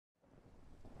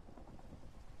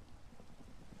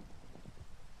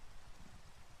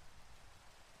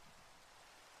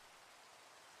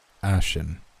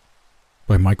Ashen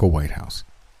by Michael Whitehouse.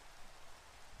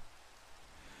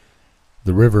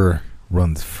 The river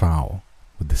runs foul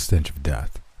with the stench of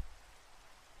death.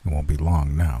 It won't be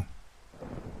long now.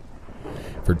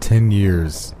 For 10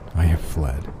 years, I have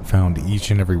fled, found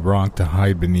each and every rock to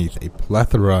hide beneath, a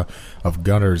plethora of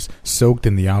gutters soaked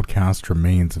in the outcast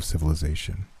remains of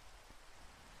civilization.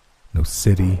 No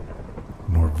city,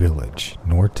 nor village,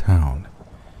 nor town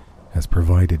has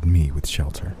provided me with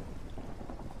shelter.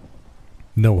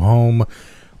 No home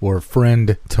or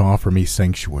friend to offer me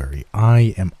sanctuary.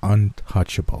 I am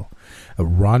untouchable, a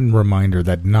rotten reminder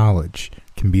that knowledge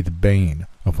can be the bane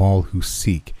of all who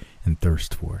seek and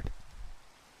thirst for it.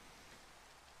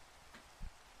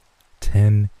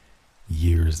 10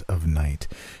 years of night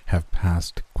have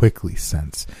passed quickly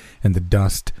since, and the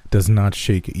dust does not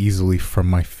shake easily from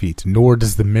my feet, nor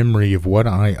does the memory of what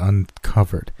I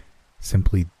uncovered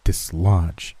simply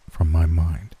dislodge from my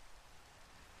mind.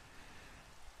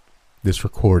 This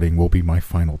recording will be my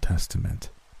final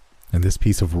testament, and this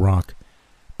piece of rock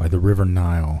by the River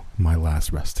Nile my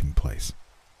last resting place.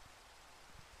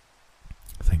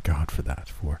 Thank God for that,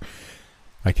 for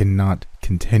I cannot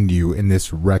continue in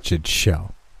this wretched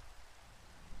shell.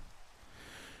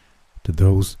 To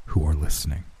those who are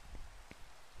listening,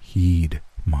 heed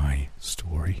my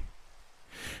story.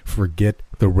 Forget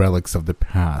the relics of the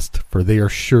past, for they are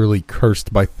surely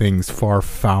cursed by things far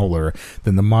fouler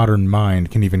than the modern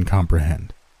mind can even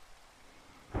comprehend.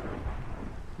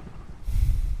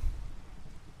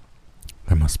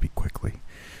 I must speak quickly,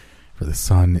 for the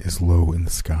sun is low in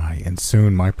the sky, and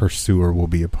soon my pursuer will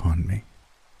be upon me.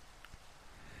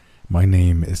 My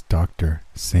name is Dr.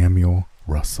 Samuel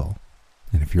Russell,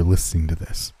 and if you're listening to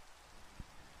this,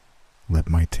 let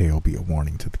my tale be a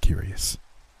warning to the curious.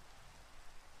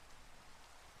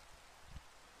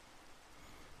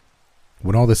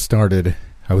 When all this started,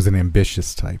 I was an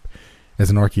ambitious type.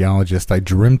 As an archaeologist, I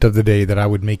dreamt of the day that I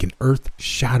would make an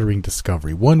earth-shattering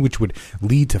discovery, one which would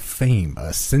lead to fame,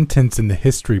 a sentence in the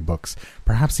history books,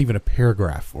 perhaps even a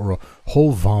paragraph or a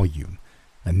whole volume,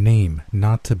 a name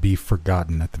not to be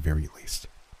forgotten at the very least.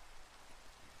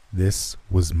 This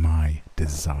was my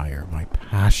desire, my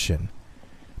passion,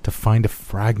 to find a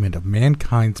fragment of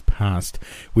mankind's past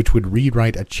which would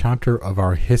rewrite a chapter of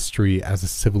our history as a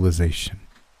civilization.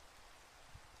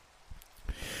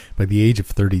 By the age of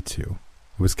 32,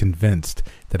 I was convinced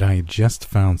that I had just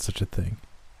found such a thing.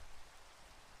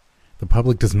 The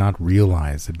public does not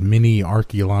realize that many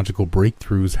archaeological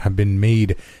breakthroughs have been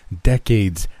made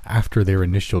decades after their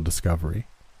initial discovery.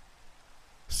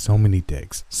 So many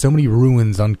digs, so many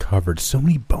ruins uncovered, so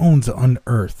many bones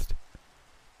unearthed.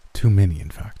 Too many, in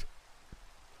fact.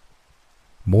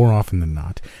 More often than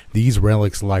not, these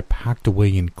relics lie packed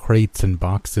away in crates and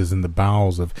boxes in the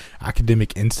bowels of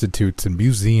academic institutes and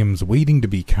museums, waiting to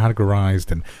be categorized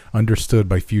and understood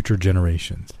by future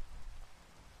generations.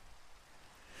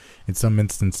 In some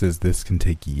instances, this can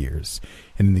take years,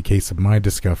 and in the case of my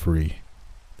discovery,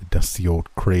 the dusty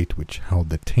old crate which held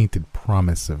the tainted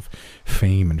promise of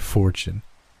fame and fortune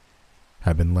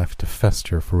had been left to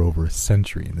fester for over a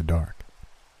century in the dark.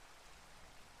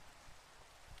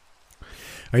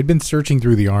 I had been searching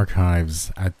through the archives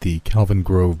at the Kelvin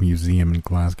Grove Museum in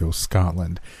Glasgow,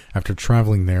 Scotland, after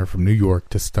traveling there from New York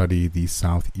to study the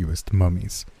South-Uist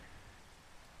mummies.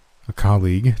 A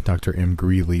colleague, Dr. M.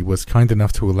 Greeley, was kind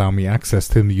enough to allow me access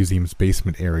to the museum's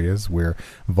basement areas, where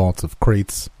vaults of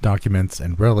crates, documents,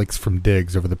 and relics from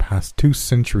digs over the past 2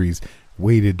 centuries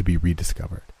waited to be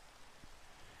rediscovered.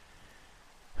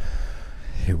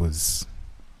 It was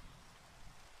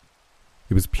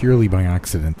purely by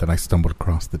accident that I stumbled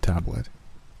across the tablet.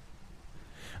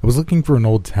 I was looking for an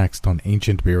old text on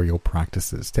ancient burial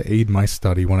practices to aid my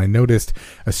study when I noticed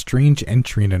a strange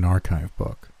entry in an archive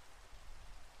book.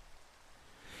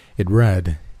 It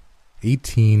read,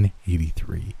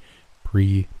 1883,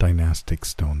 pre-dynastic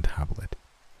stone tablet,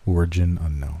 origin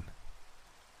unknown.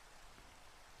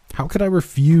 How could I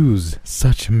refuse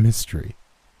such a mystery?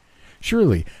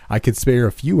 Surely I could spare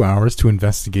a few hours to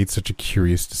investigate such a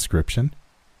curious description.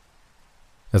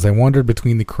 As I wandered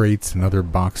between the crates and other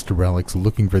boxed relics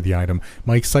looking for the item,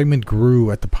 my excitement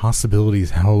grew at the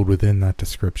possibilities held within that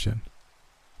description.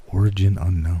 Origin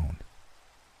unknown.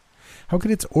 How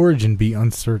could its origin be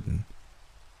uncertain?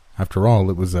 After all,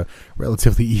 it was a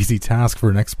relatively easy task for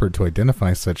an expert to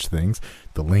identify such things,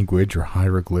 the language or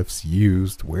hieroglyphs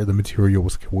used, where the material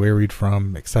was quarried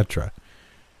from, etc.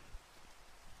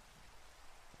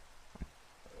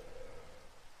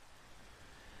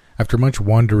 After much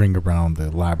wandering around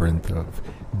the labyrinth of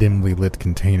dimly lit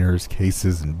containers,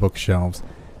 cases, and bookshelves,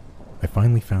 I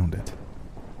finally found it.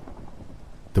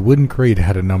 The wooden crate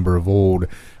had a number of old,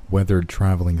 weathered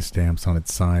traveling stamps on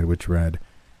its side which read,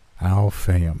 Al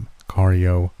Fayum,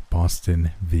 Cario,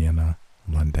 Boston, Vienna,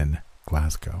 London,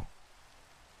 Glasgow.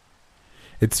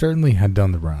 It certainly had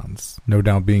done the rounds, no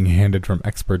doubt being handed from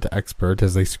expert to expert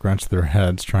as they scratched their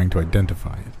heads trying to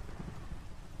identify it.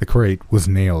 The crate was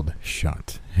nailed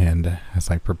shut, and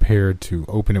as I prepared to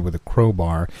open it with a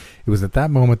crowbar, it was at that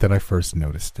moment that I first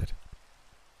noticed it.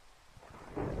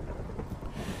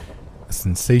 A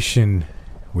sensation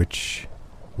which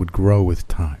would grow with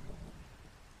time,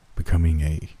 becoming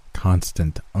a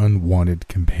constant, unwanted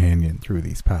companion through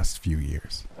these past few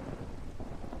years.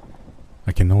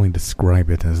 I can only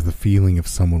describe it as the feeling of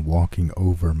someone walking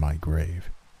over my grave.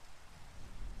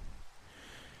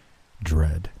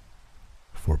 Dread,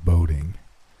 foreboding,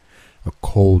 a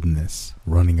coldness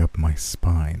running up my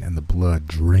spine and the blood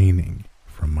draining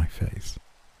from my face.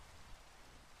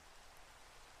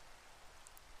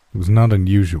 It was not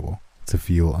unusual to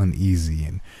feel uneasy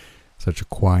in such a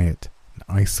quiet and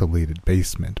isolated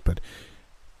basement, but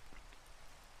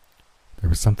there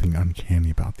was something uncanny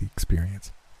about the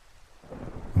experience.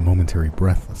 A momentary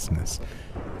breathlessness,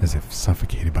 as if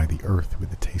suffocated by the earth with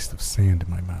the taste of sand in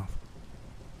my mouth.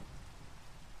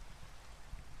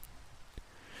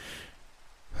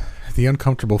 The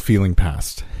uncomfortable feeling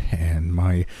passed, and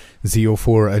my zeal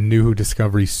for a new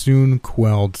discovery soon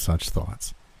quelled such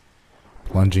thoughts.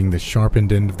 Plunging the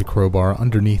sharpened end of the crowbar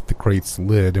underneath the crate's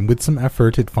lid, and with some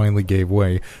effort it finally gave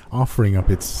way, offering up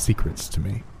its secrets to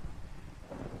me.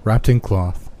 Wrapped in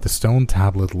cloth, the stone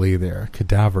tablet lay there,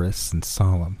 cadaverous and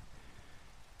solemn.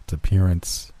 Its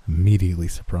appearance immediately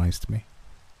surprised me.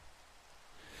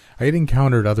 I had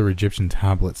encountered other Egyptian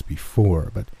tablets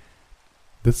before, but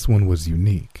this one was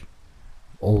unique,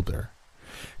 older,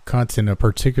 cut in a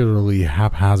particularly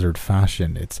haphazard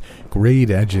fashion, its grayed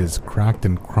edges cracked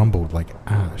and crumbled like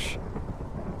ash.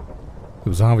 It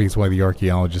was obvious why the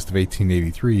archaeologist of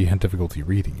 1883 had difficulty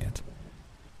reading it.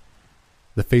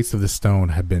 The face of the stone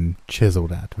had been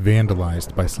chiseled at,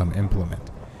 vandalized by some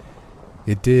implement.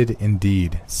 It did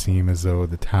indeed seem as though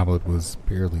the tablet was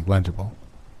barely legible.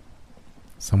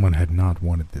 Someone had not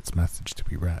wanted its message to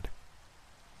be read.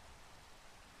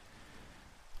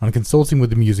 On consulting with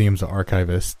the museum's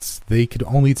archivists, they could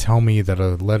only tell me that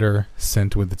a letter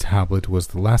sent with the tablet was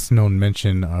the last known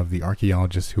mention of the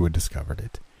archaeologist who had discovered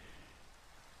it.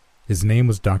 His name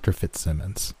was Dr.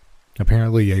 Fitzsimmons,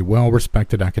 apparently a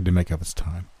well-respected academic of his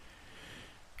time.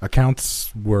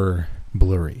 Accounts were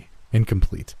blurry,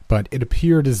 incomplete, but it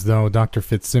appeared as though Dr.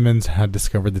 Fitzsimmons had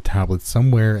discovered the tablet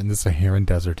somewhere in the Saharan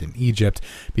desert in Egypt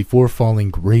before falling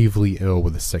gravely ill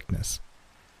with a sickness.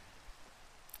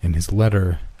 In his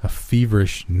letter, a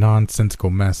feverish,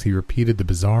 nonsensical mess, he repeated the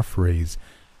bizarre phrase,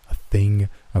 "a thing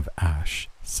of ash,"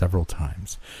 several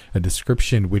times, a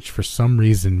description which for some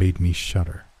reason made me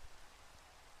shudder.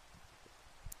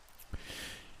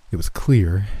 It was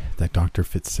clear that Dr.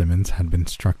 Fitzsimmons had been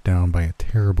struck down by a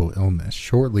terrible illness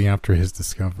shortly after his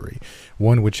discovery,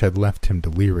 one which had left him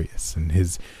delirious, and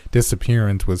his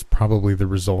disappearance was probably the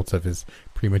result of his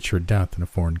premature death in a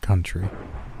foreign country.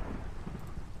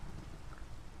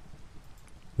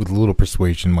 With a little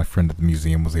persuasion, my friend at the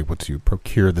museum was able to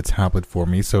procure the tablet for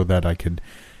me so that I could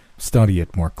study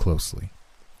it more closely.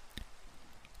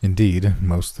 Indeed,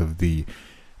 most of the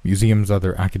museum's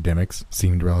other academics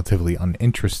seemed relatively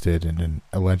uninterested in an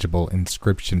illegible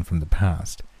inscription from the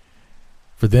past.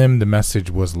 For them, the message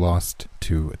was lost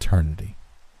to eternity.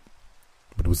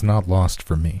 But it was not lost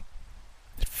for me.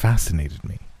 It fascinated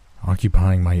me,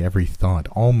 occupying my every thought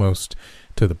almost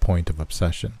to the point of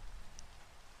obsession.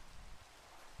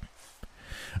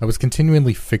 I was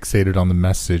continually fixated on the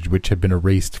message which had been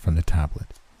erased from the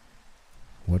tablet.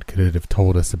 What could it have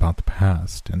told us about the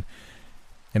past, and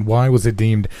why was it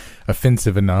deemed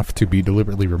offensive enough to be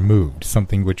deliberately removed,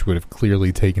 something which would have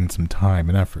clearly taken some time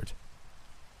and effort?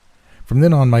 From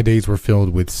then on, my days were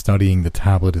filled with studying the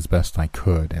tablet as best I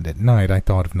could, and at night I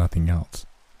thought of nothing else.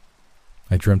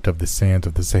 I dreamt of the sands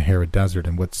of the Sahara Desert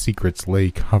and what secrets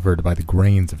lay covered by the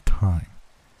grains of time.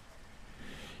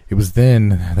 It was then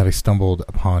that I stumbled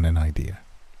upon an idea.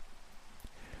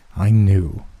 I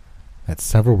knew that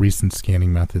several recent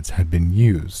scanning methods had been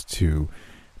used to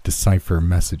decipher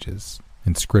messages,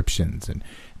 inscriptions, and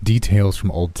details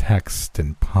from old text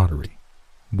and pottery,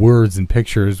 words and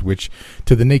pictures which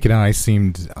to the naked eye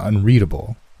seemed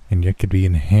unreadable and yet could be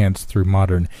enhanced through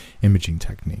modern imaging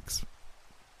techniques.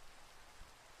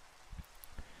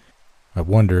 I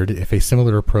wondered if a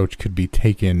similar approach could be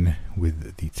taken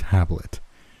with the tablet.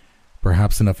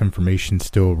 Perhaps enough information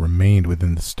still remained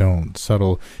within the stone,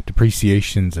 subtle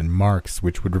depreciations and marks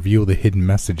which would reveal the hidden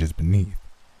messages beneath.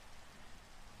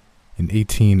 In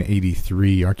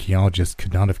 1883, archaeologists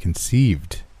could not have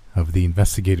conceived of the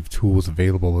investigative tools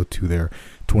available to their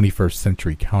 21st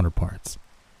century counterparts.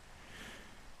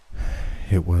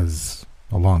 It was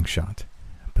a long shot,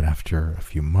 but after a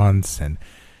few months and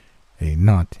a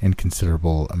not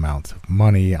inconsiderable amount of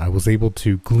money, I was able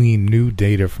to glean new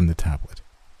data from the tablet.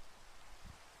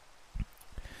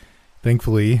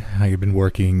 Thankfully, I had been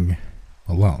working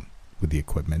alone with the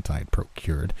equipment I had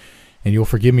procured, and you'll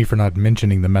forgive me for not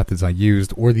mentioning the methods I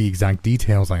used or the exact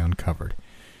details I uncovered.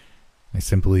 I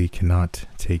simply cannot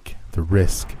take the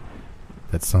risk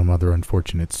that some other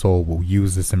unfortunate soul will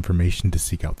use this information to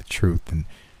seek out the truth and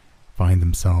find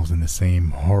themselves in the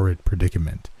same horrid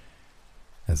predicament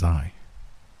as I.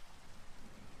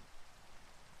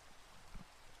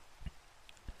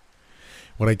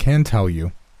 What I can tell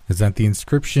you is that the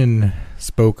inscription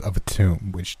spoke of a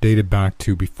tomb which dated back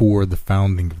to before the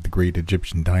founding of the great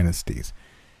Egyptian dynasties.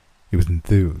 It was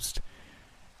enthused.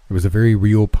 There was a very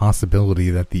real possibility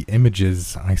that the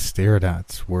images I stared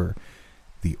at were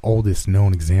the oldest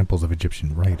known examples of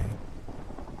Egyptian writing.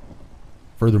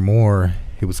 Furthermore,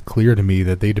 it was clear to me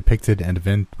that they depicted an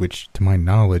event which, to my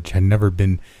knowledge, had never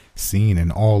been seen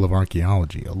in all of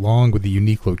archaeology, along with the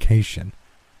unique location,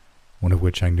 one of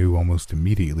which I knew almost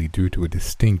immediately due to a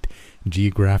distinct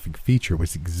geographic feature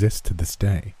which exists to this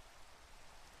day.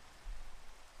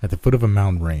 At the foot of a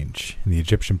mountain range, in the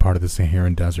Egyptian part of the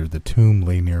Saharan desert, the tomb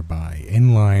lay nearby,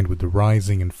 in line with the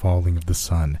rising and falling of the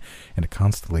sun and a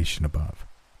constellation above.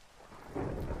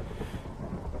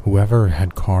 Whoever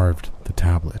had carved the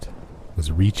tablet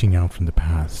was reaching out from the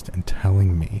past and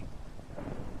telling me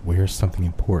where something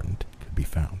important could be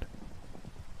found.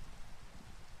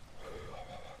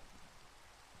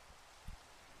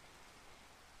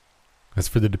 As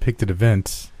for the depicted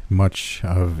event, much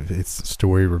of its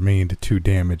story remained too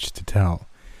damaged to tell.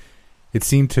 It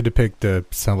seemed to depict a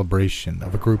celebration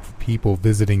of a group of people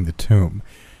visiting the tomb,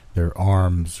 their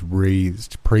arms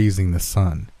raised, praising the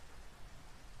sun.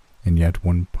 And yet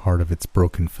one part of its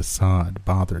broken facade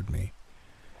bothered me.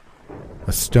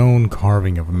 A stone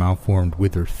carving of a malformed,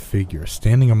 withered figure,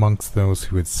 standing amongst those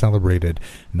who had celebrated,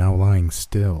 now lying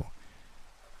still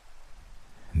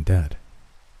and dead.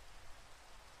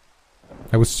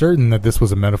 I was certain that this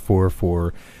was a metaphor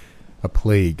for a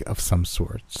plague of some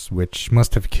sorts, which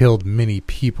must have killed many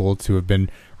people to have been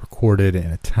recorded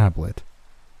in a tablet.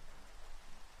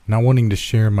 Not wanting to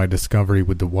share my discovery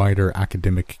with the wider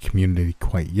academic community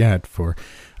quite yet, for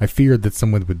I feared that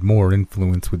someone with more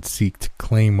influence would seek to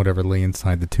claim whatever lay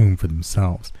inside the tomb for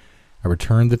themselves, I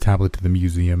returned the tablet to the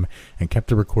museum and kept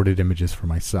the recorded images for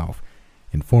myself,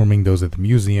 informing those at the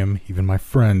museum, even my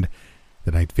friend,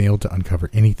 that I'd failed to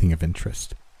uncover anything of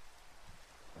interest.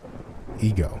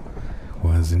 Ego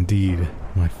was indeed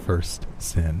my first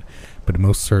sin, but it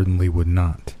most certainly would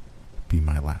not be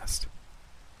my last.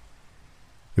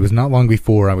 It was not long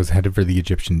before I was headed for the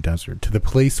Egyptian desert, to the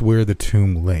place where the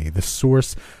tomb lay, the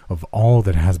source of all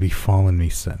that has befallen me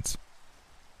since.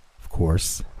 Of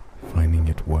course, finding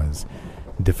it was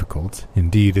difficult.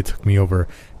 Indeed, it took me over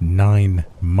 9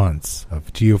 months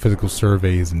of geophysical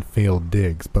surveys and failed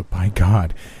digs, but by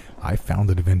God, I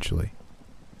found it eventually.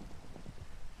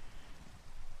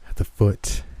 At the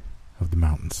foot of the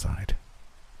mountainside,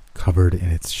 covered in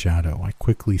its shadow, I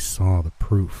quickly saw the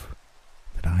proof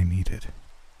that I needed.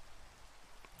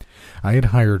 I had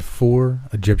hired 4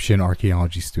 Egyptian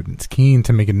archaeology students, keen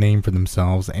to make a name for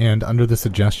themselves, and under the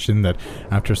suggestion that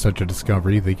after such a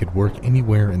discovery they could work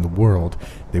anywhere in the world,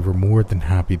 they were more than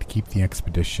happy to keep the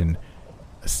expedition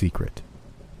a secret.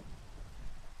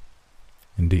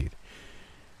 Indeed,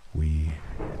 we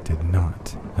did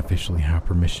not officially have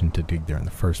permission to dig there in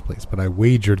the first place, but I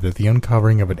wagered that the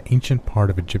uncovering of an ancient part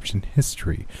of Egyptian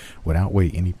history would outweigh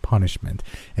any punishment,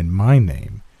 and my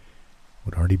name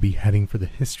would already be heading for the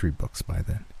history books by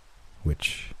then,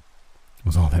 which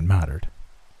was all that mattered.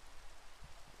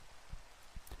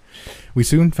 We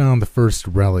soon found the first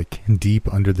relic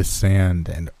deep under the sand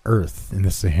and earth in the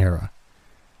Sahara.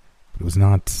 But it was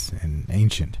not an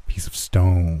ancient piece of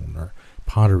stone or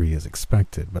pottery as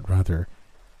expected, but rather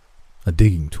a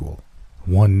digging tool,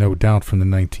 one no doubt from the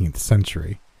 19th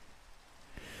century.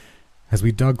 As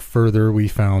we dug further, we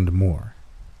found more.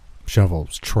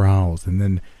 Shovels, trowels, and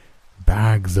then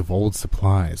bags of old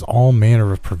supplies, all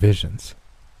manner of provisions.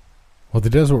 While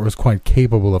the desert was quite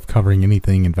capable of covering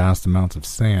anything in vast amounts of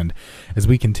sand, as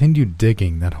we continued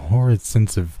digging, that horrid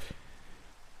sense of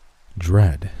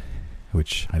dread,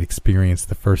 which I'd experienced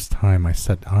the first time I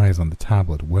set eyes on the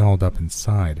tablet, welled up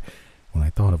inside when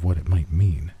I thought of what it might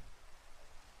mean.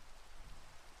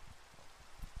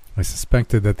 I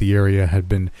suspected that the area had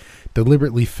been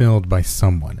deliberately filled by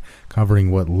someone,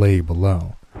 covering what lay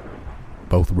below.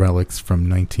 Both relics from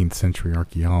 19th century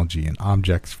archaeology and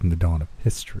objects from the dawn of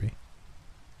history.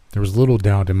 There was little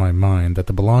doubt in my mind that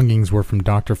the belongings were from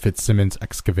Dr. Fitzsimmons'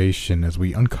 excavation as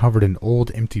we uncovered an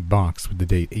old empty box with the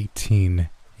date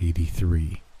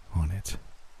 1883 on it.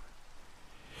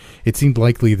 It seemed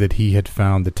likely that he had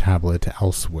found the tablet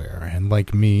elsewhere, and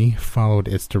like me, followed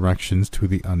its directions to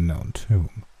the unknown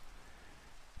tomb.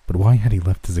 But why had he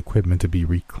left his equipment to be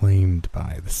reclaimed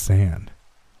by the sand?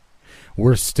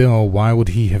 Worse still, why would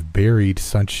he have buried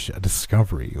such a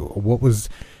discovery? What was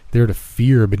there to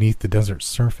fear beneath the desert's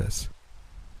surface?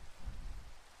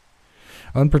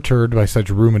 Unperturbed by such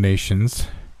ruminations,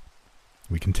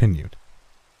 we continued.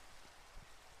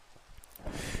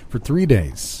 For 3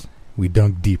 days, we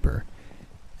dug deeper,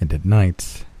 and at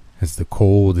night, as the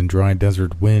cold and dry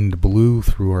desert wind blew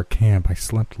through our camp, I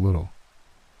slept little.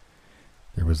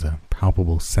 There was a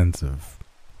palpable sense of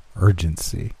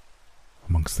urgency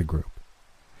amongst the group.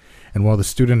 And while the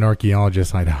student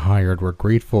archaeologists I'd hired were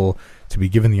grateful to be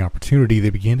given the opportunity, they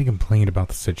began to complain about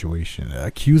the situation,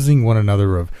 accusing one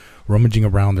another of rummaging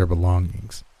around their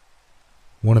belongings.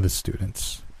 One of the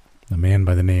students, a man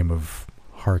by the name of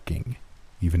Harking,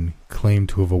 even claimed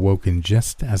to have awoken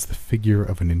just as the figure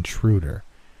of an intruder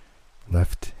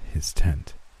left his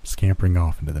tent, scampering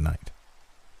off into the night.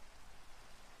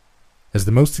 As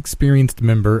the most experienced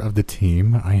member of the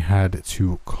team, I had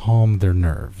to calm their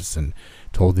nerves and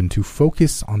told them to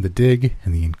focus on the dig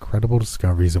and the incredible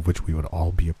discoveries of which we would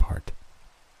all be a part.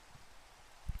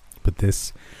 But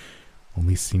this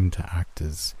only seemed to act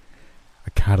as a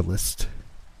catalyst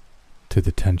to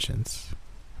the tensions.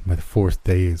 By the 4th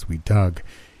day as we dug,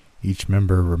 each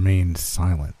member remained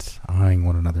silent, eyeing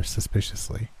one another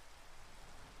suspiciously.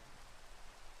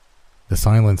 The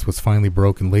silence was finally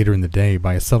broken later in the day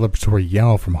by a celebratory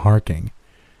yell from Harking.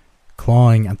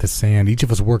 Clawing at the sand, each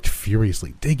of us worked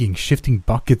furiously, digging, shifting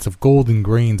buckets of golden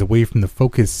grains away from the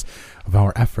focus of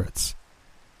our efforts.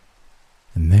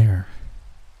 And there,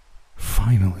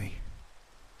 finally,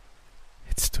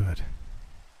 it stood.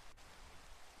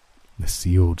 The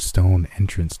sealed stone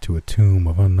entrance to a tomb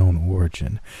of unknown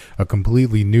origin, a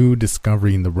completely new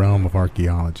discovery in the realm of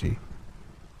archaeology.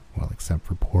 Well, except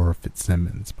for poor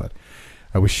Fitzsimmons, but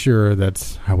I was sure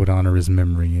that I would honor his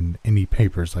memory in any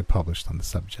papers I published on the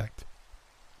subject.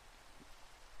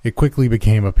 It quickly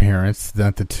became apparent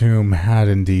that the tomb had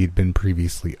indeed been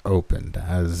previously opened,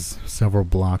 as several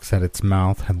blocks at its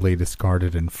mouth had laid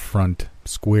discarded in front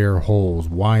square holes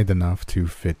wide enough to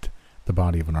fit the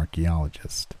body of an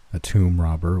archaeologist, a tomb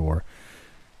robber, or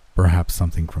perhaps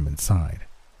something from inside.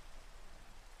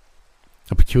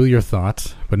 A peculiar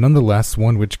thought, but nonetheless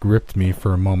one which gripped me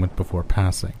for a moment before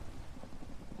passing.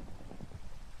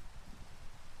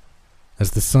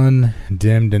 As the sun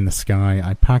dimmed in the sky,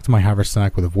 I packed my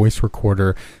haversack with a voice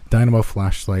recorder, dynamo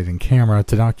flashlight, and camera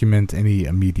to document any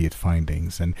immediate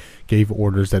findings, and gave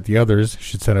orders that the others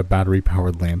should set up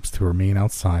battery-powered lamps to remain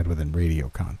outside within radio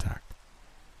contact.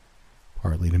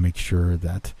 Partly to make sure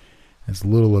that as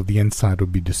little of the inside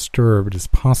would be disturbed as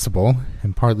possible,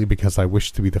 and partly because I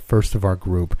wished to be the first of our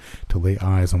group to lay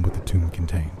eyes on what the tomb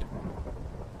contained.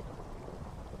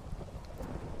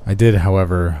 I did,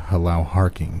 however, allow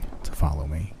Harking to follow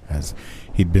me, as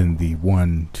he'd been the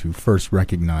one to first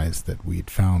recognize that we had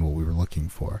found what we were looking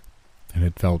for, and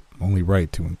it felt only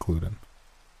right to include him.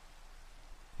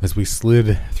 As we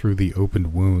slid through the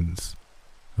opened wounds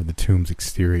of the tomb's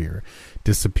exterior,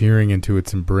 disappearing into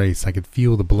its embrace, I could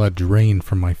feel the blood drain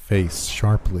from my face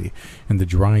sharply, and the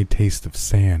dry taste of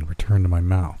sand return to my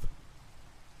mouth.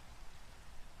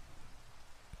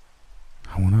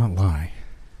 I will not lie.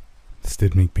 This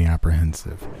did make me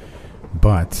apprehensive,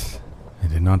 but I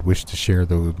did not wish to share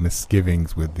those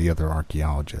misgivings with the other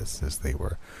archaeologists, as they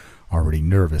were already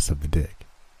nervous of the dig.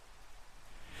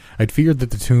 I'd feared that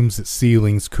the tomb's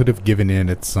ceilings could have given in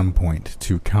at some point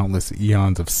to countless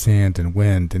eons of sand and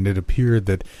wind, and it appeared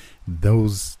that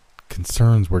those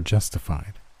concerns were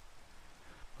justified.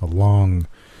 A long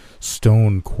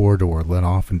stone corridor led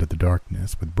off into the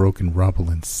darkness, with broken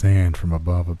rubble and sand from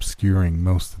above obscuring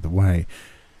most of the way.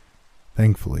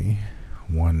 Thankfully,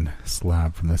 one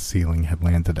slab from the ceiling had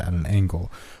landed at an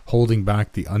angle, holding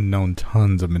back the unknown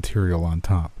tons of material on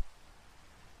top.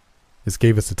 This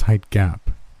gave us a tight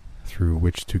gap through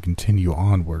which to continue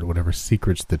onward whatever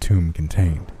secrets the tomb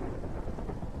contained.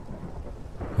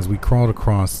 As we crawled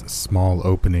across small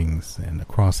openings and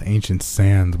across ancient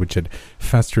sands which had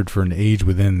festered for an age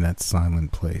within that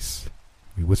silent place,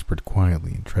 we whispered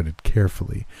quietly and treaded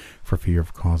carefully for fear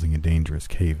of causing a dangerous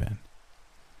cave-in.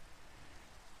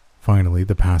 Finally,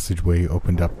 the passageway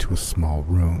opened up to a small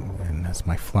room, and as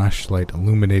my flashlight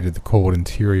illuminated the cold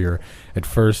interior, at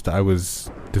first I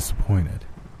was disappointed.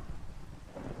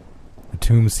 The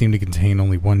tomb seemed to contain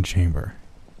only one chamber,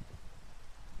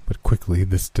 but quickly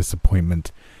this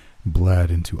disappointment bled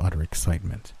into utter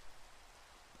excitement.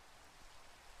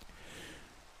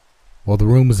 While the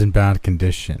room was in bad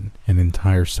condition, an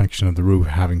entire section of the roof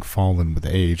having fallen with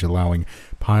age, allowing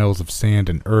piles of sand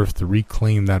and earth to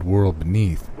reclaim that world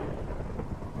beneath,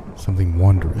 something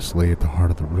wondrous lay at the heart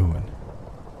of the ruin.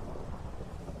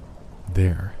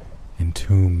 There,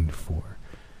 entombed for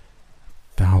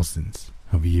thousands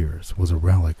of years, was a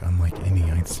relic unlike any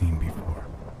I'd seen before.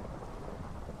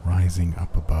 Rising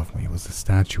up above me was a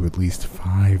statue at least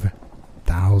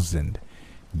 5,000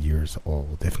 years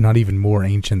old, if not even more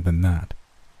ancient than that.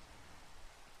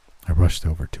 I rushed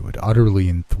over to it, utterly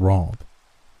enthralled.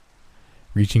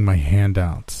 Reaching my hand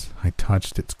out, I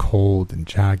touched its cold and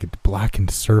jagged,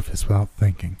 blackened surface without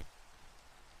thinking.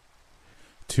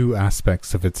 Two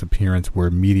aspects of its appearance were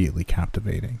immediately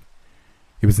captivating.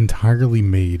 It was entirely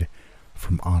made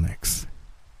from onyx,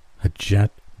 a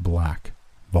jet black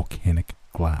volcanic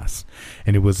glass,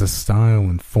 and it was a style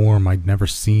and form I'd never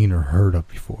seen or heard of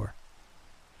before.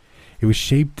 It was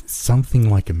shaped something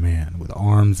like a man, with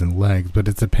arms and legs, but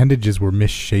its appendages were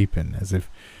misshapen, as if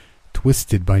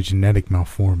twisted by genetic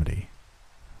malformity.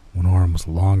 One arm was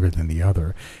longer than the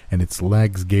other, and its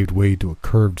legs gave way to a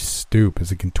curved stoop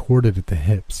as it contorted at the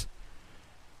hips.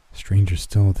 Stranger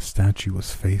still, the statue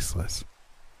was faceless.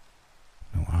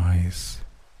 No eyes,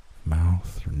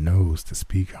 mouth, or nose to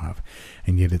speak of,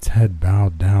 and yet its head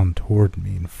bowed down toward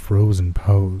me in frozen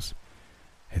pose,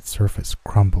 its surface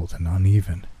crumpled and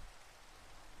uneven.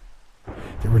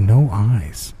 There were no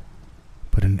eyes,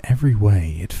 but in every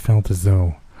way it felt as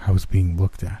though I was being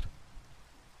looked at.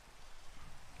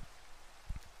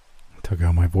 I took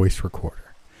out my voice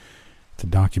recorder to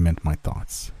document my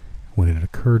thoughts when it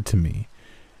occurred to me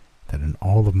that in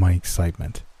all of my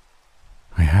excitement,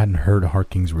 I hadn't heard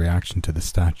Harking's reaction to the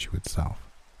statue itself.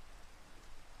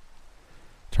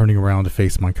 Turning around to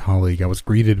face my colleague, I was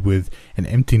greeted with an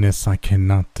emptiness I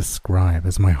cannot describe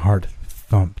as my heart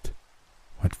thumped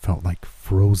what felt like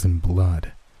frozen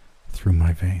blood through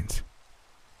my veins.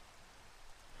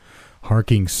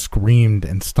 Harking screamed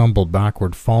and stumbled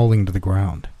backward, falling to the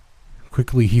ground.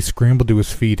 Quickly, he scrambled to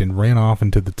his feet and ran off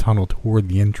into the tunnel toward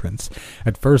the entrance.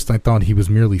 At first, I thought he was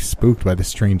merely spooked by the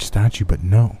strange statue, but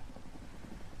no.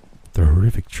 The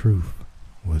horrific truth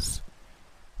was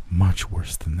much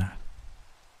worse than that.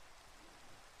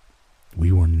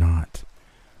 We were not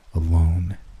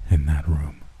alone in that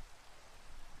room,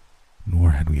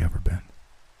 nor had we ever been.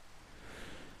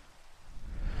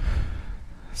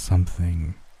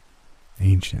 Something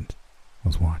ancient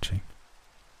was watching.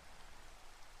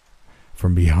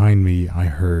 From behind me, I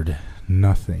heard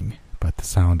nothing but the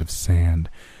sound of sand,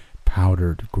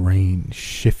 powdered grain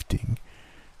shifting,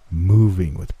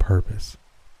 moving with purpose.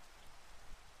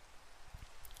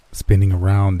 Spinning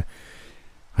around,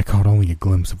 I caught only a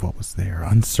glimpse of what was there,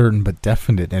 uncertain but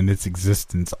definite in its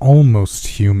existence, almost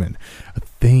human, a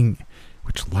thing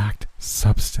which lacked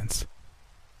substance.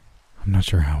 I'm not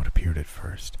sure how it appeared at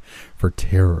first, for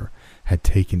terror had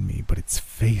taken me, but its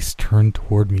face turned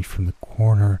toward me from the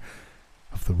corner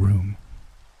of the room,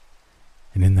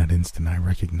 and in that instant I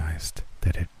recognized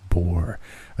that it bore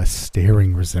a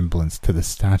staring resemblance to the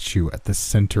statue at the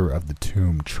center of the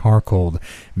tomb, charcoaled,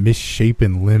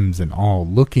 misshapen limbs and all,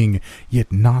 looking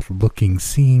yet not looking,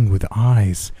 seeing with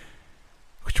eyes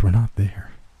which were not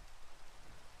there.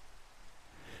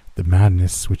 The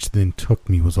madness which then took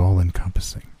me was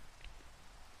all-encompassing.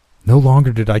 No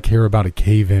longer did I care about a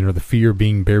cave-in or the fear of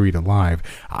being buried alive.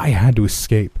 I had to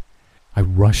escape. I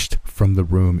rushed from the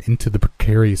room into the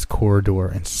precarious corridor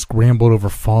and scrambled over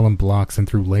fallen blocks and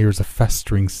through layers of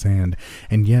festering sand.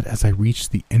 And yet, as I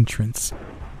reached the entrance,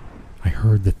 I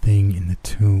heard the thing in the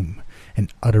tomb, an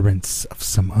utterance of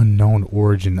some unknown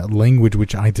origin, a language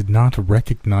which I did not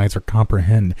recognize or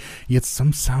comprehend. Yet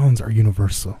some sounds are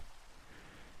universal,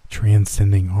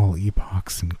 transcending all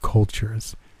epochs and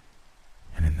cultures.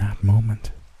 And in that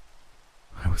moment,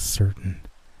 I was certain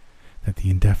that the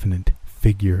indefinite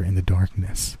figure in the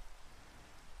darkness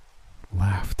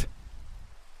laughed.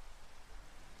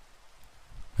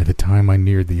 By the time I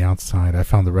neared the outside, I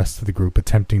found the rest of the group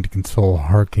attempting to console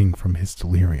Harking from his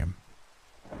delirium.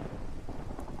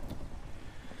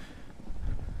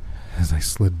 As I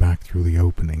slid back through the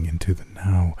opening into the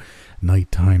now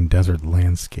nighttime desert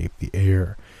landscape, the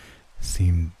air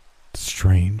seemed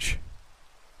strange,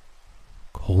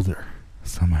 colder,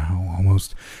 somehow,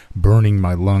 almost burning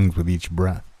my lungs with each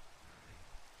breath.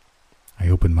 I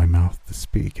opened my mouth to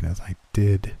speak, and as I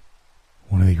did,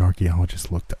 one of the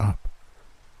archaeologists looked up.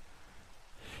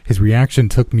 His reaction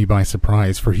took me by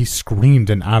surprise, for he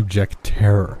screamed in abject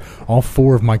terror. All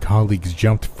 4 of my colleagues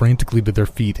jumped frantically to their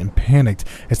feet and panicked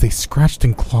as they scratched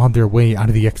and clawed their way out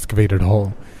of the excavated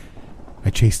hole. I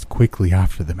chased quickly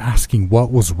after them, asking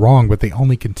what was wrong, but they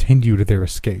only continued their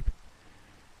escape.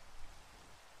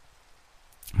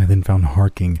 I then found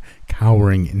Harking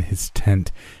cowering in his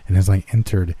tent, and as I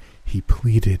entered, he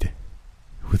pleaded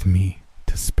with me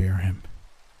to spare him.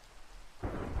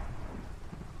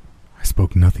 I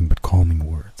spoke nothing but calming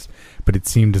words, but it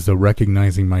seemed as though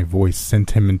recognizing my voice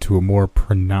sent him into a more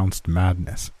pronounced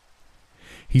madness.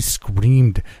 He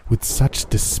screamed with such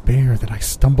despair that I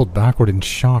stumbled backward in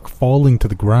shock, falling to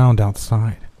the ground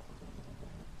outside.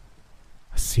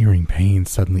 A searing pain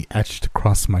suddenly etched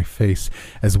across my face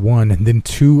as 1 and then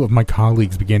 2 of my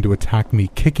colleagues began to attack me,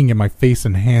 kicking at my face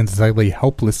and hands as I lay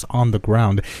helpless on the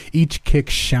ground, each kick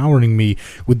showering me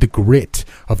with the grit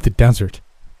of the desert.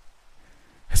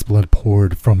 As blood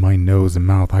poured from my nose and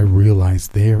mouth, I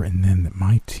realized there and then that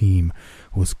my team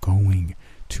was going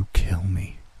to kill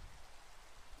me.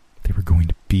 They were going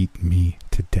to beat me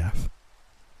to death.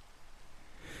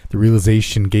 The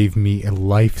realization gave me a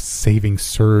life-saving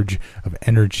surge of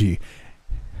energy.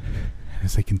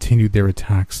 As they continued their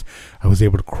attacks, I was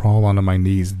able to crawl onto my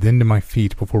knees, then to my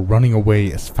feet, before running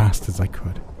away as fast as I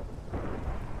could.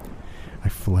 I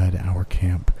fled our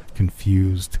camp,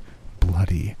 confused,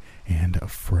 bloody, and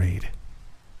afraid.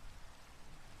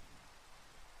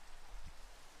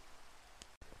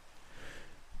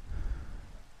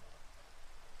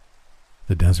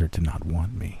 The desert did not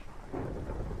want me.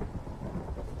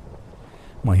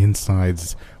 My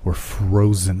insides were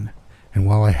frozen, and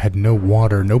while I had no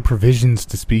water, no provisions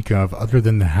to speak of other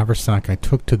than the haversack I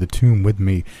took to the tomb with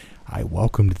me, I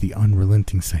welcomed the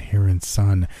unrelenting Saharan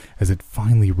sun as it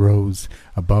finally rose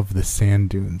above the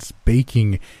sand dunes,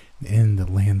 baking in the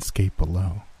landscape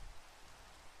below.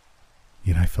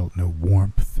 Yet I felt no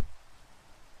warmth,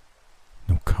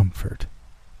 no comfort.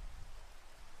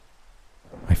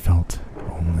 I felt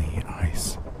only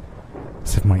ice,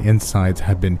 as if my insides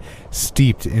had been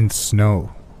steeped in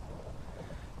snow.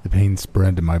 The pain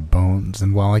spread to my bones,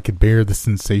 and while I could bear the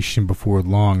sensation before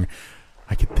long,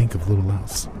 I could think of little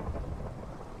else.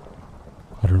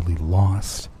 Utterly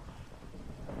lost,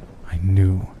 I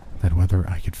knew that whether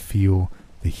I could feel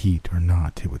the heat or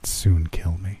not, it would soon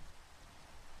kill me.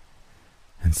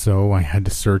 And so I had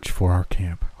to search for our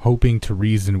camp, hoping to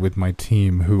reason with my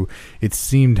team, who it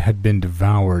seemed had been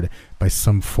devoured by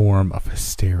some form of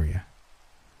hysteria.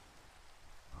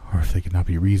 Or if they could not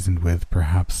be reasoned with,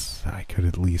 perhaps I could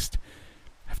at least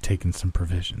have taken some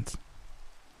provisions.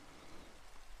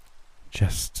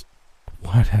 Just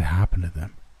what had happened to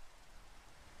them?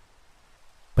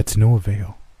 But to no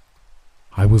avail.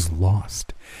 I was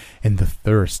lost, and the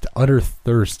thirst, utter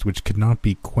thirst which could not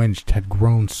be quenched, had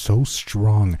grown so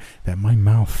strong that my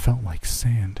mouth felt like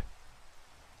sand,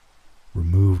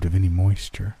 removed of any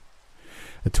moisture.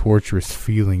 A torturous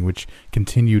feeling which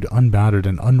continued unbattered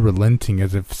and unrelenting,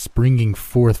 as if springing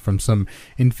forth from some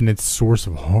infinite source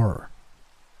of horror.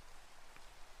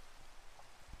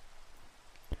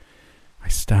 I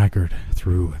staggered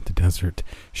through the desert,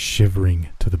 shivering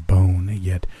to the bone,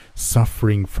 yet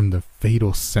suffering from the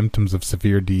fatal symptoms of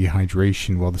severe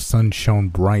dehydration, while the sun shone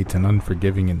bright and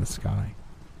unforgiving in the sky.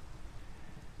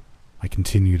 I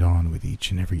continued on with each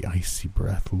and every icy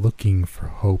breath, looking for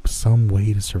hope, some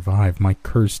way to survive my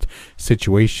cursed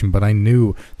situation, but I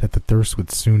knew that the thirst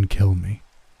would soon kill me.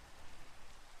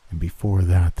 And before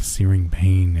that, the searing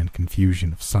pain and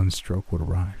confusion of sunstroke would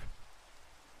arrive.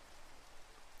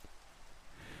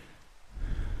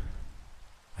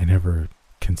 I never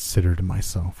considered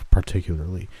myself a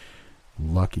particularly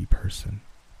lucky person.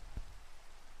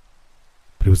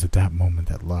 But it was at that moment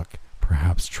that luck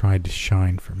perhaps tried to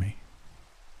shine for me.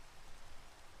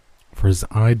 For as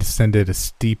I descended a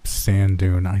steep sand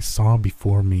dune, I saw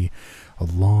before me a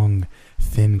long,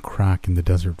 thin crack in the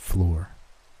desert floor.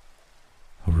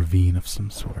 A ravine of some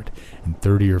sort, and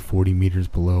 30 or 40 meters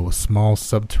below, a small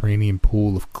subterranean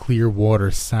pool of clear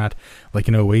water sat like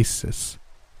an oasis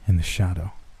in the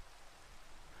shadow.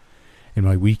 In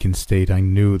my weakened state, I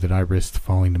knew that I risked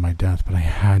falling to my death, but I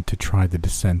had to try the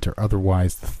descent, or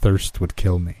otherwise the thirst would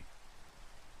kill me.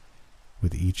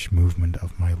 With each movement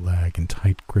of my leg and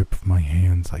tight grip of my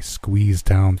hands, I squeezed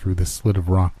down through the slit of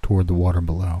rock toward the water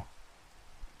below.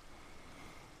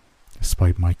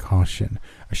 Despite my caution,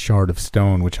 a shard of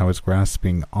stone which I was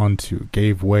grasping onto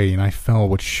gave way, and I fell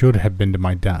what should have been to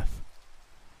my death.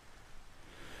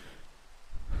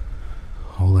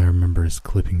 All I remember embers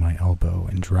clipping my elbow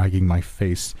and dragging my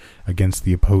face against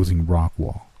the opposing rock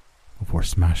wall before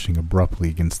smashing abruptly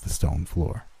against the stone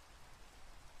floor.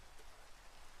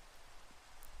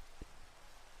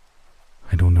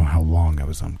 I don't know how long I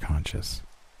was unconscious,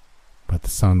 but the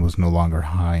sun was no longer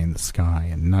high in the sky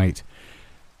and night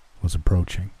was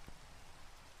approaching.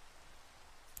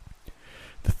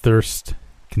 The thirst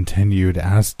continued,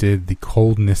 as did the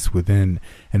coldness within,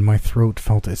 and my throat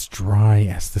felt as dry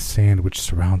as the sand which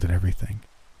surrounded everything.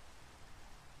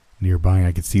 Nearby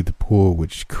I could see the pool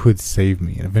which could save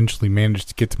me, and eventually managed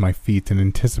to get to my feet in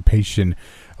anticipation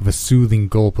of a soothing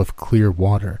gulp of clear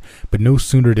water. But no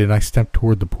sooner did I step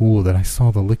toward the pool than I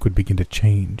saw the liquid begin to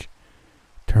change,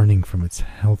 turning from its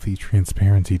healthy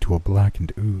transparency to a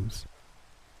blackened ooze.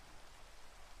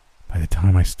 By the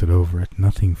time I stood over it,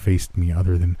 nothing faced me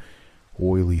other than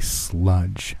oily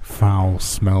sludge,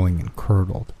 foul-smelling and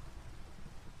curdled.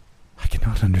 I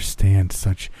cannot understand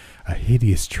such a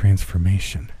hideous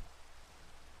transformation.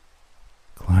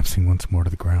 Collapsing once more to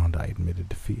the ground, I admitted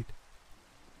defeat,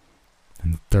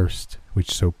 and the thirst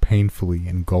which so painfully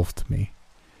engulfed me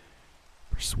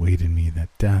persuaded me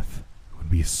that death would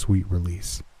be a sweet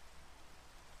release.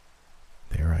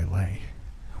 There I lay,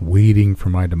 waiting for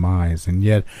my demise, and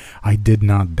yet I did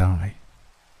not die,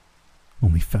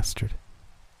 only festered.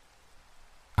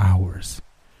 Hours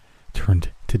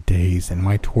turned to days, and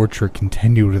my torture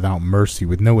continued without mercy,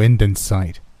 with no end in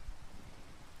sight.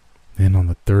 Then on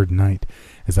the third night,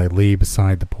 as I lay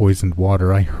beside the poisoned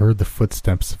water, I heard the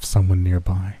footsteps of someone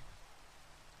nearby.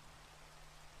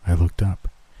 I looked up,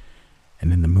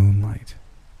 and in the moonlight,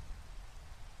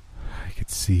 I could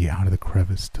see out of the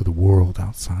crevice to the world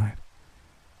outside.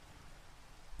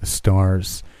 The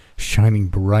stars shining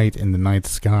bright in the night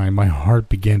sky, my heart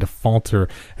began to falter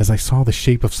as I saw the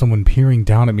shape of someone peering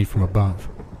down at me from above.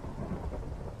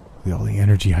 With all the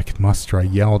energy I could muster, I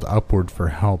yelled upward for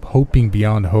help, hoping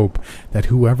beyond hope that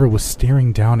whoever was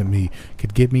staring down at me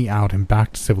could get me out and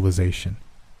back to civilization.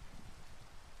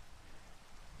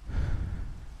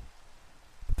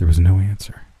 But there was no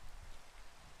answer.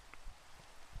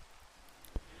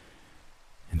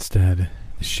 Instead,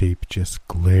 the shape just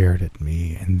glared at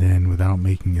me and then, without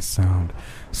making a sound,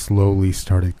 slowly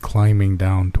started climbing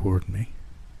down toward me.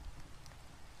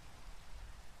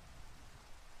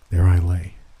 There I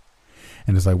lay,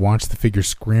 and as I watched the figure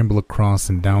scramble across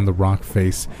and down the rock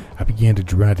face, I began to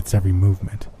dread its every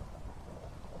movement.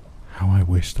 How I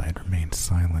wished I had remained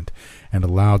silent and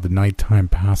allowed the nighttime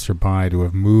passerby to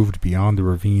have moved beyond the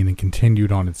ravine and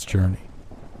continued on its journey.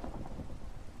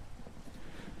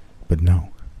 But no.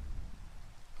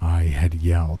 I had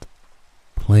yelled.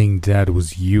 Playing dead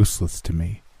was useless to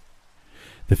me.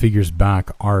 The figure's back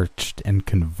arched and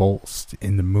convulsed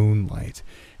in the moonlight,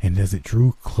 and as it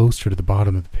drew closer to the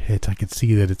bottom of the pit, I could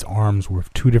see that its arms were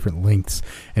of two different lengths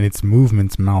and its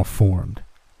movements malformed.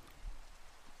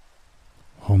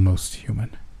 Almost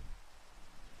human.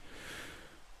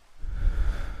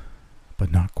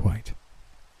 But not quite.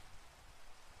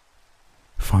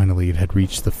 Finally, it had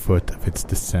reached the foot of its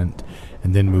descent,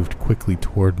 and then moved quickly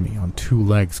toward me, on two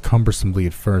legs, cumbersomely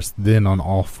at first, then on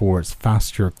all fours,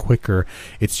 faster, quicker,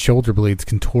 its shoulder blades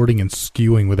contorting and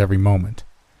skewing with every moment.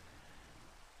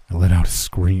 I let out a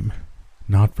scream,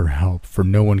 not for help, for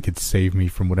no one could save me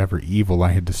from whatever evil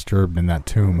I had disturbed in that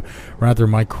tomb. Rather,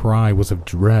 my cry was of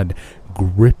dread,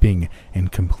 gripping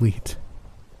and complete.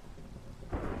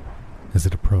 As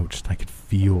it approached, I could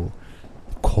feel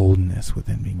coldness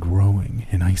within me growing,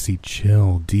 an icy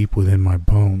chill deep within my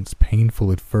bones,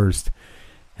 painful at first,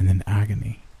 and then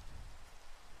agony.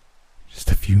 Just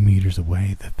a few meters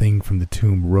away, the thing from the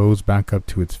tomb rose back up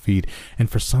to its feet, and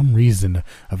for some reason,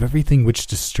 of everything which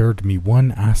disturbed me,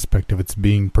 one aspect of its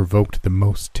being provoked the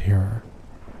most terror.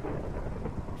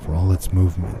 For all its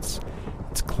movements,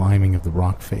 its climbing of the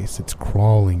rock face, its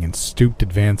crawling and stooped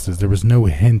advances, there was no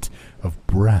hint of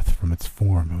breath from its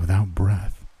form, and without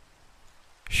breath,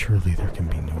 surely there can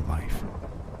be no life.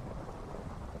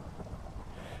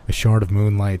 A shard of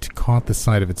moonlight caught the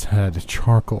side of its head,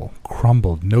 charcoal,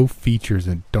 crumbled, no features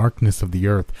in darkness of the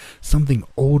earth, something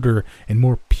older and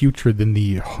more putrid than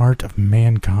the heart of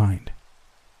mankind.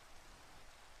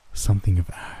 Something of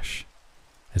ash,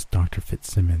 as Dr.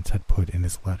 Fitzsimmons had put in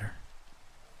his letter.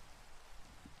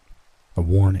 A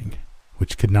warning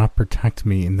which could not protect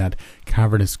me in that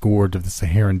cavernous gorge of the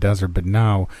Saharan desert, but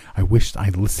now I wished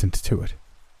I'd listened to it.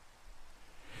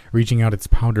 Reaching out its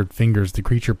powdered fingers, the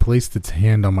creature placed its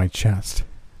hand on my chest.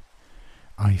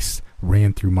 Ice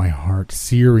ran through my heart,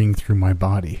 searing through my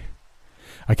body.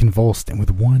 I convulsed, and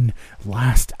with one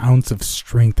last ounce of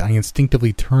strength, I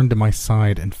instinctively turned to my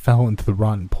side and fell into the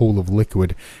rotten pool of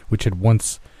liquid which had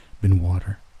once been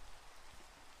water.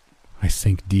 I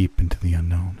sank deep into the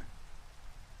unknown.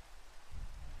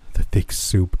 The thick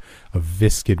soup of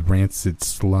viscid, rancid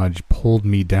sludge pulled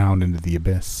me down into the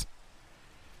abyss.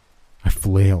 I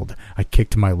flailed, I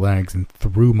kicked my legs and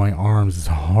threw my arms as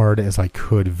hard as I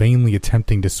could, vainly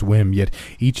attempting to swim, yet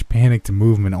each panicked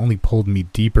movement only pulled me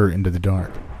deeper into the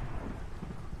dark.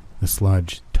 The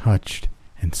sludge touched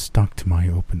and stuck to my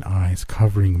open eyes,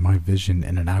 covering my vision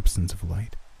in an absence of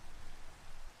light.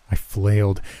 I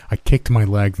flailed, I kicked my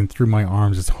legs and threw my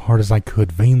arms as hard as I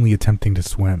could, vainly attempting to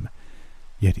swim,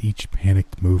 yet each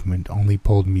panicked movement only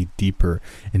pulled me deeper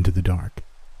into the dark.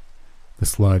 The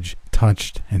sludge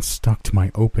touched and stuck to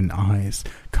my open eyes,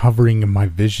 covering my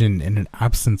vision in an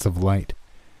absence of light.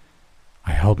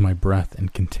 I held my breath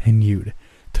and continued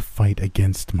to fight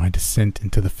against my descent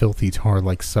into the filthy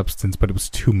tar-like substance, but it was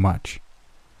too much.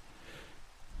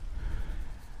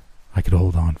 I could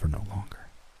hold on for no longer.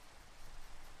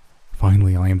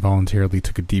 Finally, I involuntarily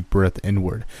took a deep breath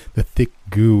inward. The thick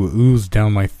goo oozed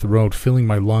down my throat, filling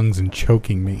my lungs and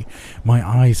choking me. My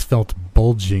eyes felt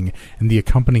bulging, and the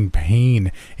accompanying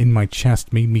pain in my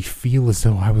chest made me feel as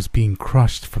though I was being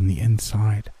crushed from the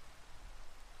inside.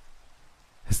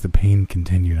 As the pain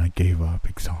continued, I gave up,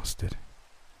 exhausted.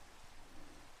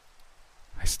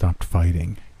 I stopped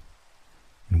fighting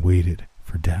and waited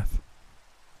for death.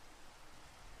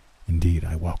 Indeed,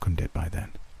 I welcomed it by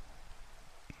then.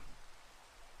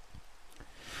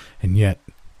 And yet,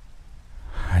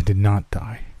 I did not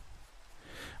die.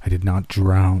 I did not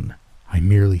drown. I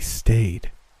merely stayed.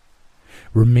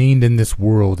 Remained in this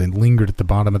world and lingered at the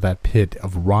bottom of that pit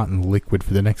of rotten liquid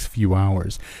for the next few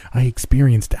hours. I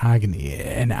experienced agony,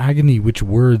 an agony which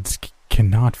words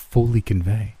cannot fully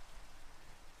convey.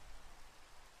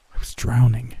 I was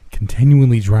drowning,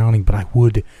 continually drowning, but I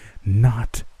would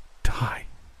not die.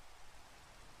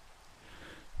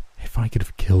 If I could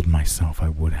have killed myself, I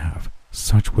would have.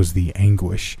 Such was the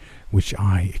anguish which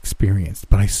I experienced,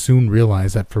 but I soon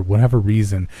realized that for whatever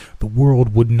reason, the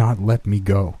world would not let me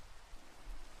go.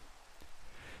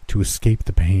 To escape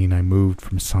the pain, I moved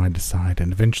from side to side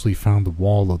and eventually found the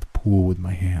wall of the pool with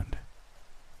my hand.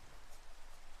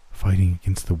 Fighting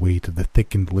against the weight of the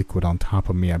thickened liquid on top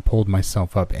of me, I pulled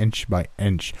myself up inch by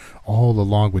inch, all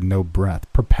along with no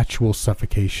breath, perpetual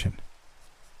suffocation.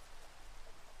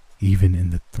 Even in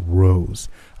the throes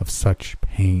of such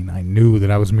pain, I knew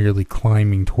that I was merely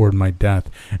climbing toward my death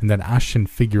and that ashen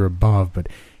figure above, but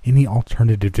any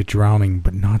alternative to drowning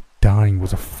but not dying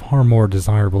was a far more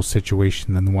desirable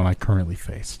situation than the one I currently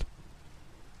faced.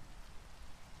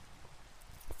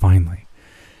 Finally,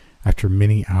 after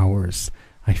many hours,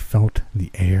 I felt the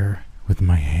air with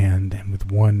my hand, and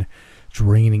with one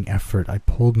draining effort, I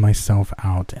pulled myself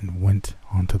out and went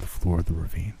onto the floor of the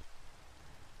ravine.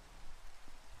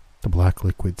 The black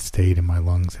liquid stayed in my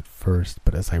lungs at first,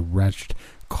 but as I retched,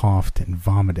 coughed, and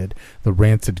vomited, the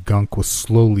rancid gunk was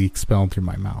slowly expelled through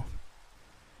my mouth.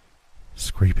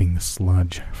 Scraping the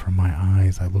sludge from my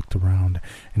eyes, I looked around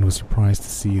and was surprised to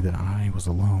see that I was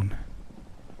alone.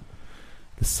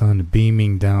 The sun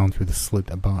beaming down through the slit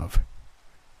above.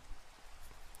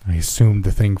 I assumed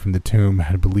the thing from the tomb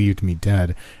had believed me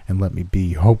dead and let me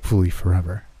be, hopefully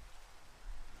forever.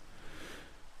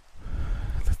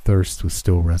 Thirst was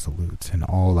still resolute, and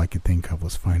all I could think of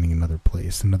was finding another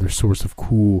place, another source of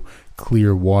cool,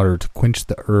 clear water to quench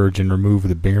the urge and remove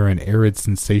the barren, arid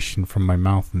sensation from my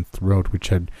mouth and throat, which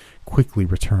had quickly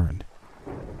returned.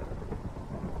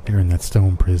 There in that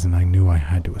stone prison, I knew I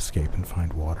had to escape and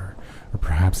find water, or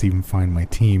perhaps even find my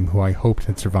team, who I hoped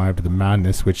had survived the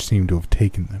madness which seemed to have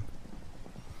taken them.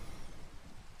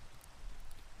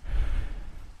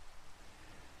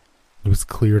 It was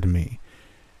clear to me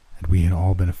that we had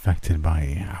all been affected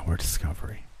by our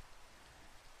discovery.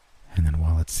 And then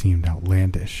while it seemed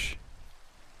outlandish,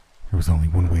 there was only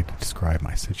one way to describe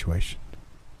my situation.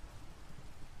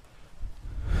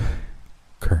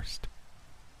 Cursed.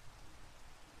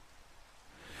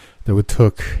 Though it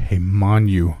took a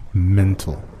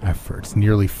monumental effort,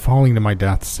 nearly falling to my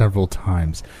death several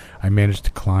times, I managed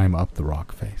to climb up the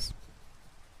rock face,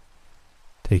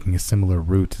 taking a similar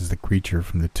route as the creature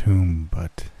from the tomb,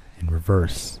 but in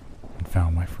reverse, and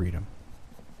found my freedom.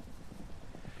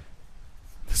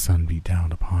 The sun beat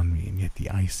down upon me, and yet the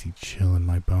icy chill in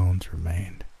my bones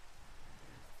remained.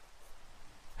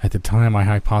 At the time, I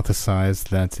hypothesized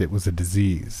that it was a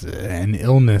disease, an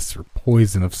illness or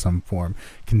poison of some form,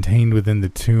 contained within the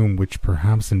tomb, which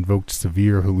perhaps invoked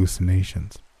severe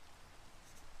hallucinations.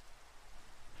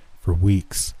 For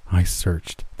weeks, I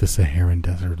searched the Saharan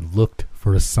desert, looked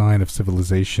for a sign of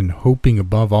civilization, hoping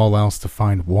above all else to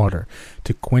find water,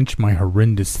 to quench my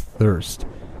horrendous thirst,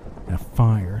 and a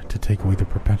fire to take away the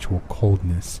perpetual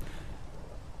coldness.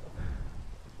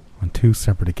 On 2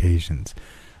 separate occasions,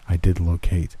 I did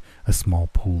locate a small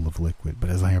pool of liquid, but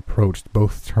as I approached,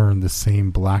 both turned the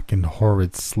same black and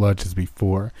horrid sludge as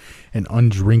before, an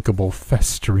undrinkable,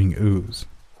 festering ooze.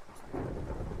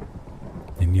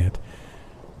 And yet,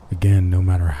 again, no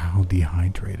matter how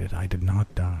dehydrated, I did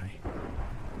not die.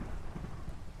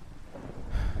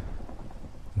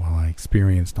 While I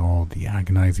experienced all the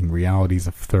agonizing realities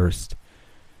of thirst,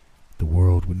 the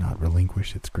world would not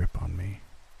relinquish its grip on me.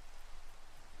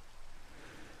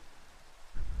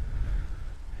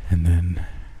 And then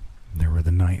there were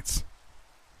the nights.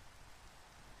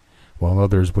 While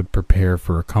others would prepare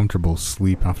for a comfortable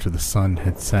sleep after the sun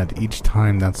had set, each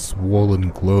time that swollen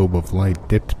globe of light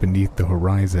dipped beneath the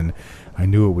horizon, I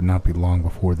knew it would not be long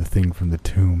before the thing from the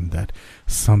tomb, that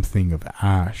something of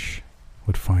ash,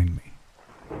 would find me.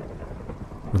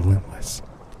 Relentless,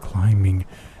 climbing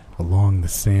along the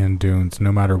sand dunes,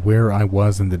 no matter where I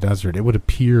was in the desert, it would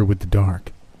appear with the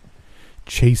dark.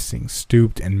 Chasing,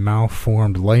 stooped and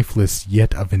malformed, lifeless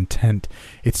yet of intent,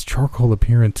 its charcoal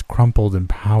appearance crumpled and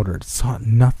powdered, sought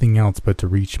nothing else but to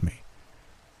reach me.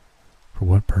 For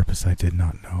what purpose I did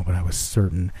not know, but I was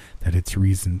certain that its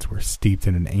reasons were steeped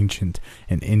in an ancient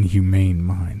and inhumane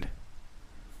mind.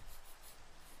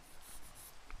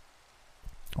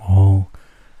 All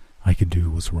I could do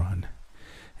was run.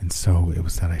 And so it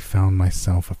was that I found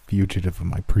myself a fugitive of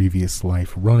my previous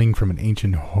life, running from an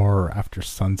ancient horror after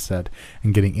sunset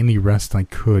and getting any rest I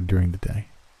could during the day.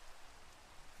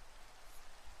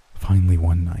 Finally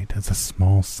one night, as a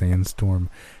small sandstorm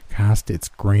cast its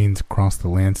grains across the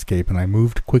landscape and I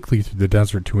moved quickly through the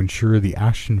desert to ensure the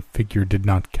ashen figure did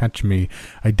not catch me,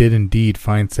 I did indeed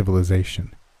find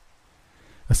civilization.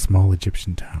 A small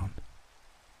Egyptian town.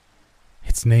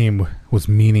 Its name was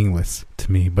meaningless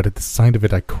to me, but at the sight of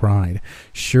it I cried,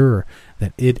 sure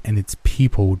that it and its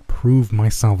people would prove my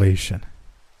salvation.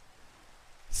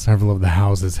 Several of the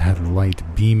houses had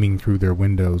light beaming through their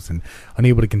windows, and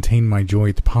unable to contain my joy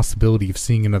at the possibility of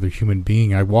seeing another human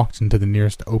being, I walked into the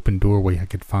nearest open doorway I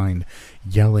could find,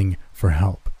 yelling for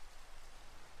help.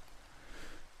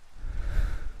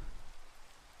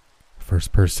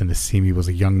 First person to see me was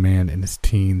a young man in his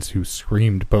teens who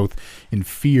screamed both in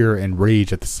fear and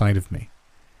rage at the sight of me.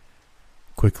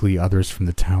 Quickly others from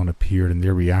the town appeared, and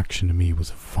their reaction to me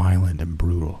was violent and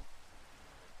brutal.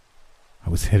 I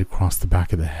was hit across the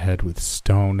back of the head with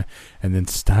stone and then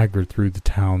staggered through the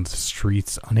town's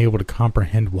streets, unable to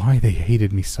comprehend why they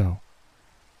hated me so.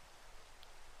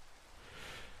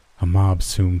 A mob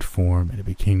assumed form, and it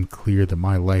became clear that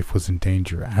my life was in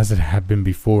danger, as it had been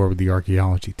before with the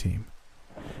archaeology team.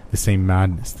 The same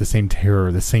madness, the same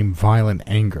terror, the same violent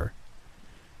anger.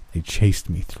 They chased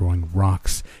me, throwing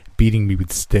rocks, beating me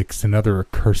with sticks and other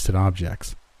accursed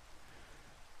objects.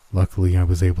 Luckily, I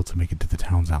was able to make it to the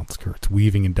town's outskirts,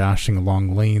 weaving and dashing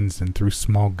along lanes and through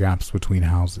small gaps between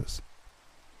houses.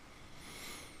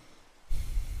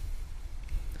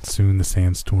 Soon the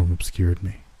sandstorm obscured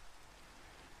me,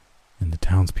 and the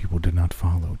townspeople did not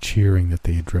follow, cheering that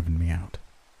they had driven me out.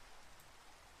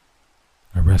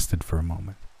 I rested for a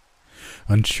moment,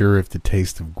 unsure if the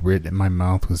taste of grit in my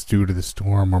mouth was due to the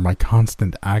storm or my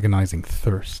constant agonizing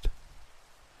thirst.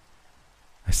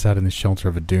 I sat in the shelter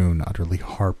of a dune, utterly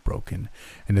heartbroken,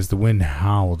 and as the wind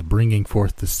howled, bringing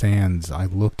forth the sands, I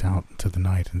looked out into the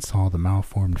night and saw the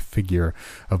malformed figure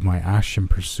of my ashen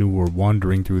pursuer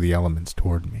wandering through the elements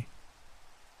toward me.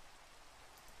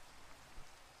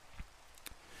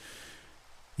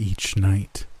 Each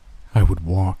night I would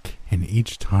walk, and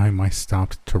each time I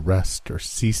stopped to rest or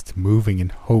ceased moving in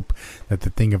hope that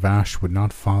the thing of ash would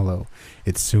not follow,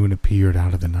 it soon appeared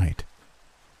out of the night,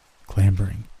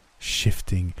 clambering,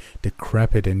 shifting,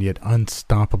 decrepit and yet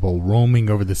unstoppable, roaming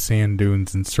over the sand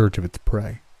dunes in search of its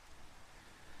prey.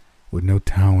 With no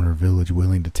town or village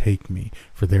willing to take me,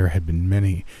 for there had been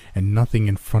many, and nothing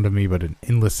in front of me but an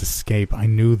endless escape, I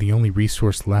knew the only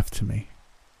resource left to me.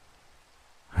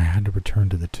 I had to return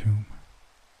to the tomb.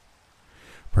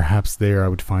 Perhaps there I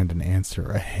would find an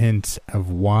answer, a hint of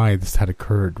why this had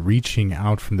occurred, reaching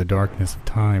out from the darkness of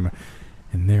time,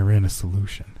 and therein a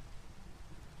solution.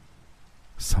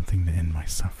 Something to end my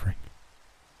suffering.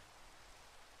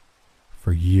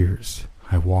 For years,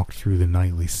 I walked through the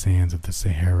nightly sands of the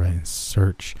Sahara in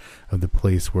search of the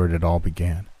place where it all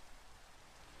began.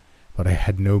 But I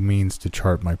had no means to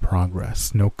chart my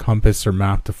progress, no compass or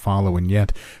map to follow, and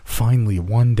yet, finally,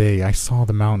 one day, I saw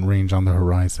the mountain range on the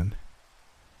horizon.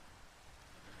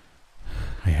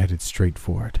 I headed straight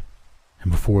for it,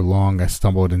 and before long I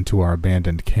stumbled into our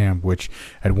abandoned camp, which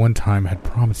at one time had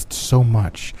promised so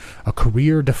much, a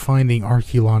career-defining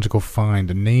archaeological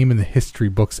find, a name in the history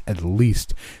books at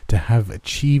least, to have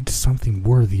achieved something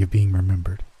worthy of being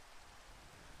remembered.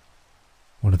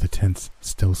 One of the tents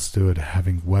still stood,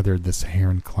 having weathered the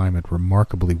Saharan climate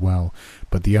remarkably well,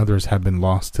 but the others had been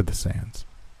lost to the sands.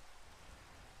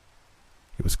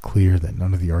 It was clear that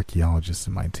none of the archaeologists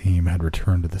in my team had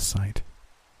returned to the site.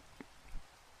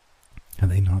 Had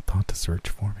they not thought to search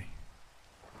for me?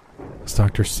 Was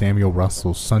Dr. Samuel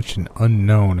Russell such an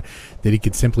unknown that he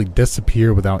could simply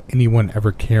disappear without anyone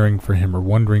ever caring for him or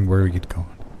wondering where he had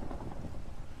gone?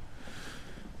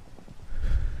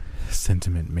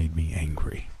 Sentiment made me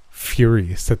angry,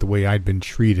 furious at the way I'd been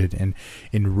treated, and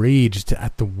enraged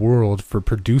at the world for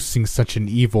producing such an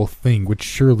evil thing, which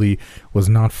surely was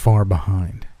not far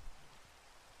behind.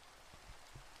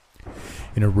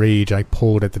 In a rage, I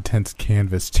pulled at the tent's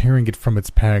canvas, tearing it from its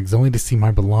pegs, only to see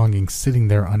my belongings sitting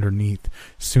there underneath,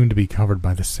 soon to be covered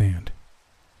by the sand.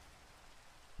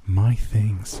 My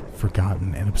things,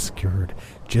 forgotten and obscured,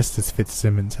 just as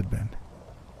Fitzsimmons had been.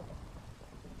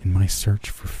 In my search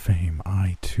for fame,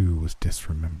 I too was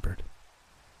disremembered.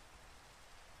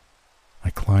 I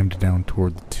climbed down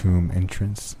toward the tomb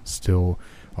entrance, still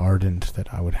ardent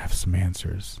that I would have some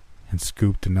answers, and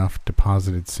scooped enough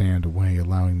deposited sand away,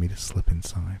 allowing me to slip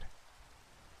inside.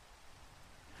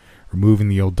 Removing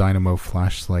the old dynamo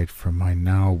flashlight from my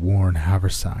now worn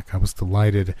haversack, I was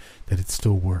delighted that it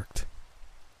still worked.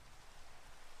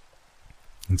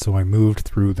 And so I moved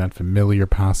through that familiar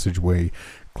passageway,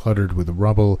 cluttered with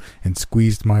rubble, and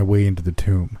squeezed my way into the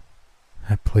tomb,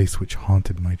 that place which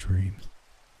haunted my dreams.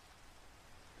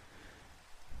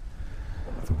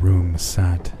 The room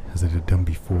sat, as it had done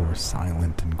before,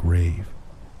 silent and grave.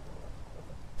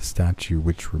 The statue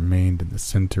which remained in the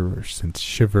center sent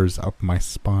shivers up my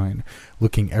spine,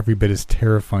 looking every bit as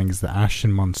terrifying as the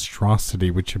ashen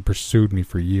monstrosity which had pursued me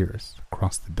for years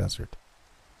across the desert.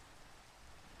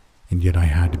 And yet I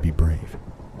had to be brave.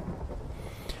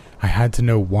 I had to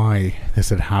know why this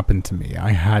had happened to me.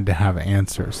 I had to have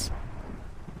answers.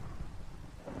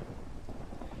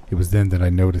 It was then that I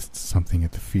noticed something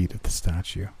at the feet of the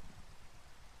statue.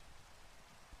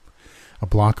 A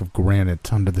block of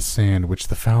granite under the sand which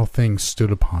the foul thing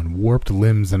stood upon, warped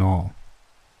limbs and all.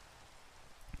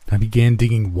 I began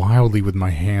digging wildly with my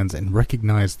hands and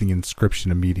recognized the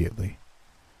inscription immediately.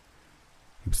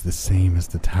 It was the same as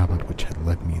the tablet which had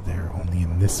led me there, only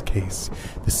in this case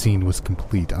the scene was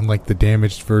complete, unlike the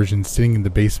damaged version sitting in the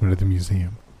basement of the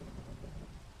museum.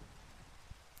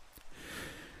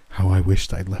 How I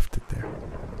wished I'd left it there,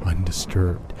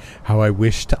 undisturbed. How I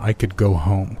wished I could go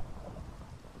home.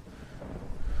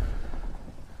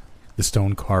 The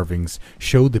stone carvings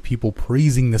showed the people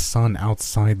praising the sun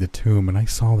outside the tomb, and I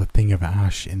saw the thing of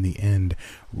ash in the end,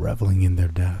 reveling in their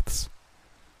deaths.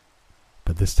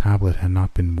 But this tablet had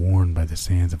not been worn by the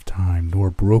sands of time, nor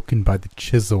broken by the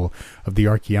chisel of the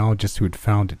archaeologist who had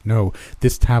found it. No,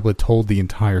 this tablet told the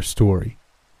entire story.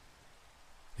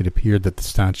 It appeared that the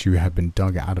statue had been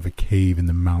dug out of a cave in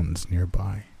the mountains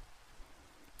nearby.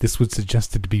 This would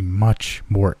suggest it to be much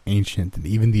more ancient than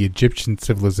even the Egyptian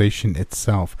civilization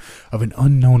itself, of an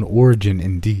unknown origin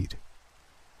indeed.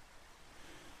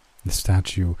 The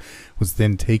statue was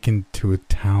then taken to a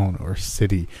town or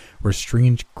city where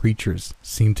strange creatures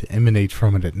seemed to emanate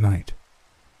from it at night.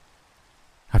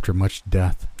 After much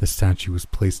death, the statue was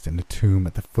placed in a tomb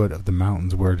at the foot of the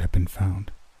mountains where it had been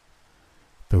found.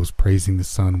 Those praising the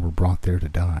sun were brought there to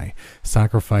die,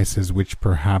 sacrifices which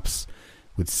perhaps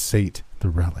would sate the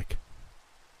relic.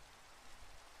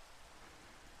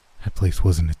 That place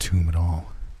wasn't a tomb at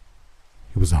all.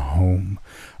 It was a home,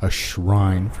 a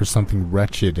shrine for something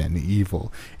wretched and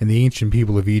evil, and the ancient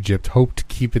people of Egypt hoped to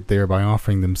keep it there by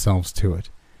offering themselves to it.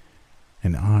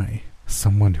 And I,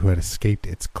 someone who had escaped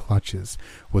its clutches,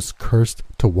 was cursed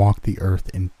to walk the earth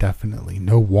indefinitely,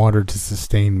 no water to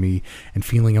sustain me, and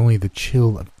feeling only the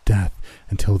chill of death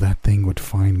until that thing would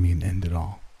find me and end it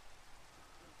all.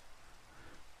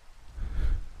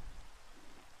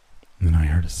 And then I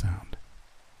heard a sound.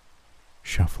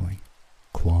 Shuffling,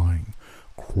 clawing,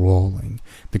 crawling.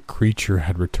 The creature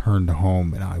had returned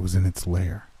home, and I was in its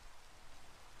lair.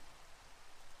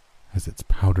 As its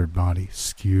powdered body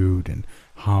skewed and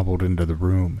hobbled into the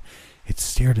room, it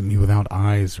stared at me without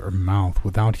eyes or mouth,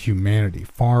 without humanity,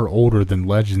 far older than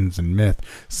legends and myth,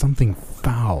 something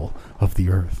foul of the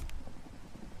earth.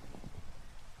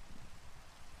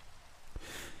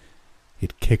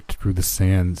 It kicked through the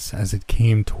sands as it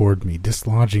came toward me,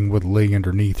 dislodging what lay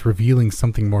underneath, revealing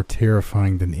something more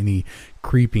terrifying than any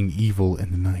creeping evil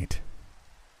in the night.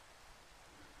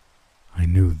 I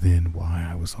knew then why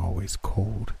I was always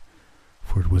cold,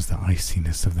 for it was the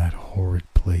iciness of that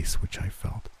horrid place which I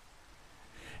felt.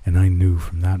 And I knew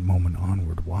from that moment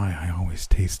onward why I always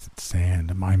tasted sand,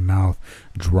 and my mouth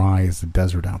dry as the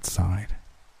desert outside.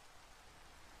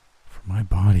 For my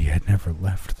body had never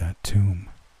left that tomb.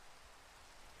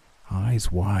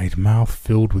 Eyes wide, mouth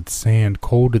filled with sand,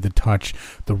 cold to the touch,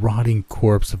 the rotting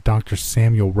corpse of Dr.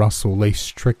 Samuel Russell lay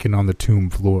stricken on the tomb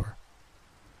floor.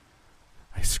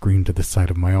 I screamed at the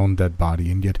sight of my own dead body,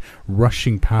 and yet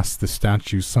rushing past the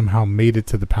statue somehow made it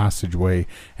to the passageway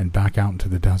and back out into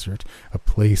the desert, a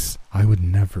place I would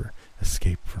never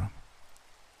escape from.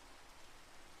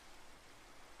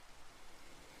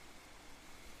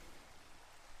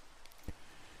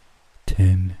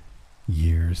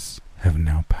 Years have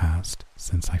now passed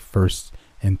since I first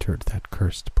entered that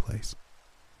cursed place.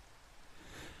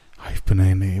 I've been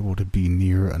unable to be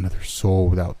near another soul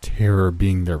without terror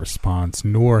being their response,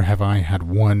 nor have I had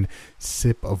one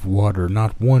sip of water,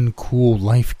 not one cool,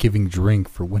 life-giving drink,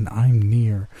 for when I'm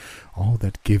near, all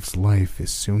that gives life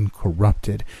is soon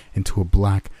corrupted into a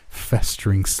black,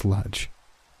 festering sludge.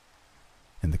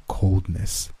 And the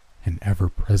coldness and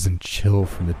ever-present chill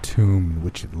from the tomb in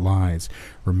which it lies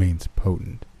remains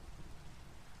potent.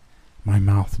 My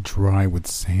mouth dry with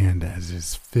sand as it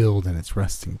is filled in its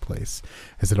resting place,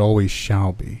 as it always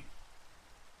shall be.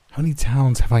 How many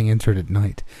towns have I entered at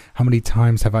night? How many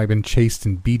times have I been chased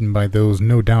and beaten by those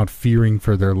no doubt fearing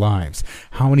for their lives?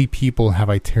 How many people have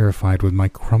I terrified with my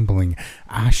crumbling,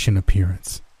 ashen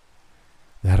appearance?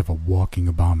 That of a walking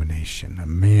abomination, a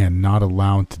man not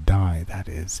allowed to die, that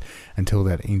is, until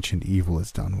that ancient evil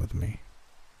is done with me.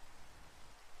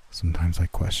 Sometimes I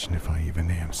question if I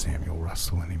even am Samuel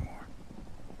Russell anymore.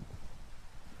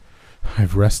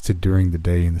 I've rested during the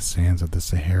day in the sands of the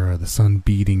Sahara, the sun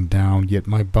beating down, yet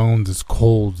my bones as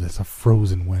cold as a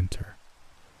frozen winter.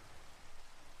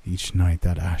 Each night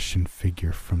that ashen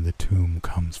figure from the tomb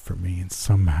comes for me, and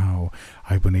somehow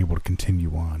I've been able to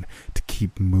continue on, to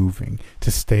keep moving, to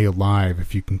stay alive,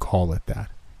 if you can call it that.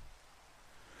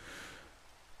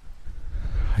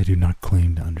 I do not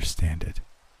claim to understand it.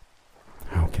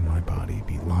 How can my body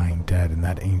be lying dead in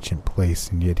that ancient place,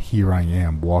 and yet here I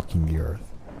am walking the earth?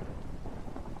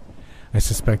 I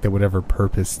suspect that whatever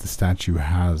purpose the statue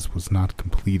has was not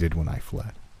completed when I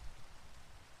fled.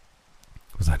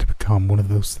 Was I to become one of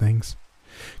those things,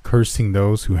 cursing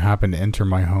those who happen to enter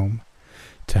my home,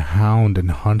 to hound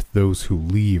and hunt those who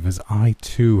leave, as I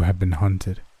too have been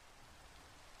hunted?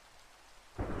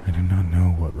 I do not know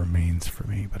what remains for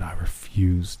me, but I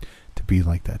refuse to be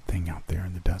like that thing out there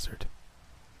in the desert.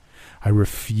 I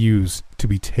refuse to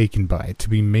be taken by it, to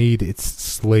be made its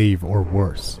slave or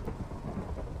worse.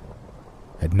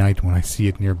 At night when I see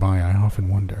it nearby, I often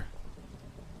wonder,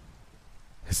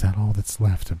 is that all that's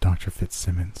left of Dr.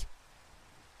 Fitzsimmons?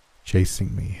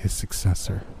 Chasing me, his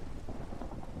successor.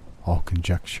 All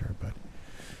conjecture, but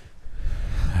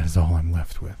that is all I'm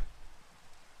left with.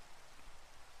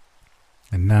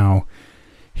 And now,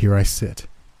 here I sit.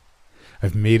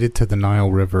 I've made it to the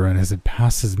Nile River, and as it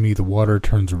passes me, the water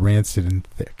turns rancid and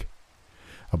thick,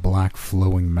 a black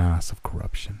flowing mass of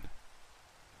corruption.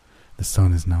 The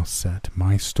sun is now set.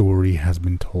 My story has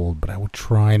been told, but I will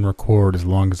try and record as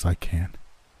long as I can.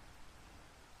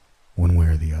 One way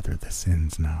or the other, this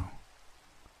ends now.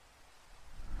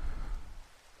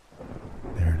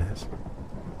 There it is.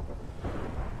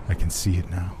 I can see it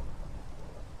now.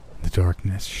 The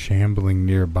darkness shambling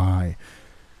nearby.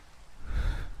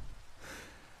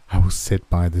 I will sit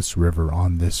by this river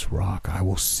on this rock. I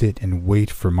will sit and wait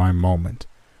for my moment.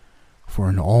 For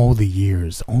in all the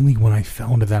years, only when I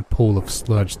fell into that pool of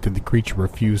sludge did the creature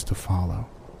refuse to follow.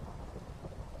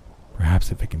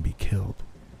 Perhaps if it can be killed,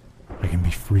 I can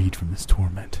be freed from this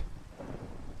torment.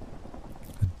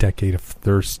 A decade of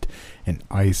thirst and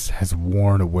ice has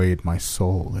worn away at my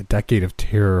soul. A decade of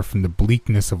terror from the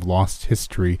bleakness of lost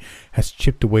history has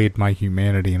chipped away at my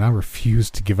humanity, and I refuse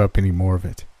to give up any more of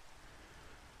it.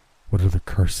 What other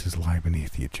curses lie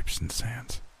beneath the Egyptian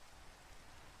sands?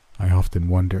 I often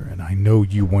wonder, and I know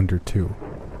you wonder too.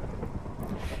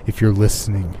 If you're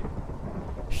listening,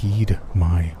 heed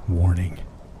my warning,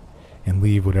 and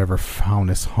leave whatever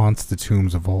foulness haunts the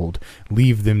tombs of old.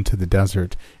 Leave them to the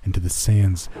desert and to the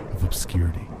sands of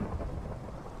obscurity.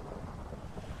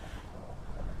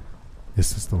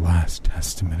 This is the last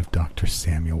testament of Dr.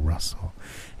 Samuel Russell,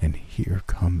 and here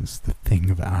comes the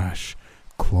thing of ash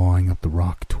clawing up the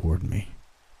rock toward me.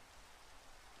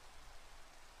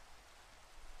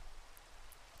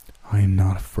 I am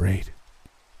not afraid.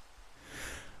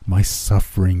 My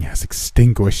suffering has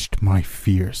extinguished my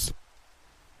fears.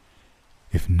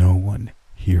 If no one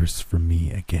hears from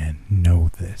me again, know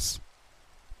this.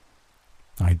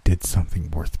 I did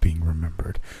something worth being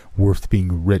remembered, worth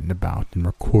being written about and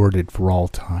recorded for all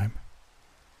time.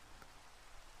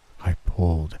 I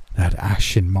pulled that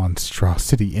ashen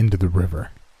monstrosity into the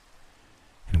river,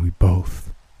 and we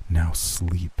both now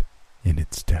sleep in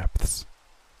its depths.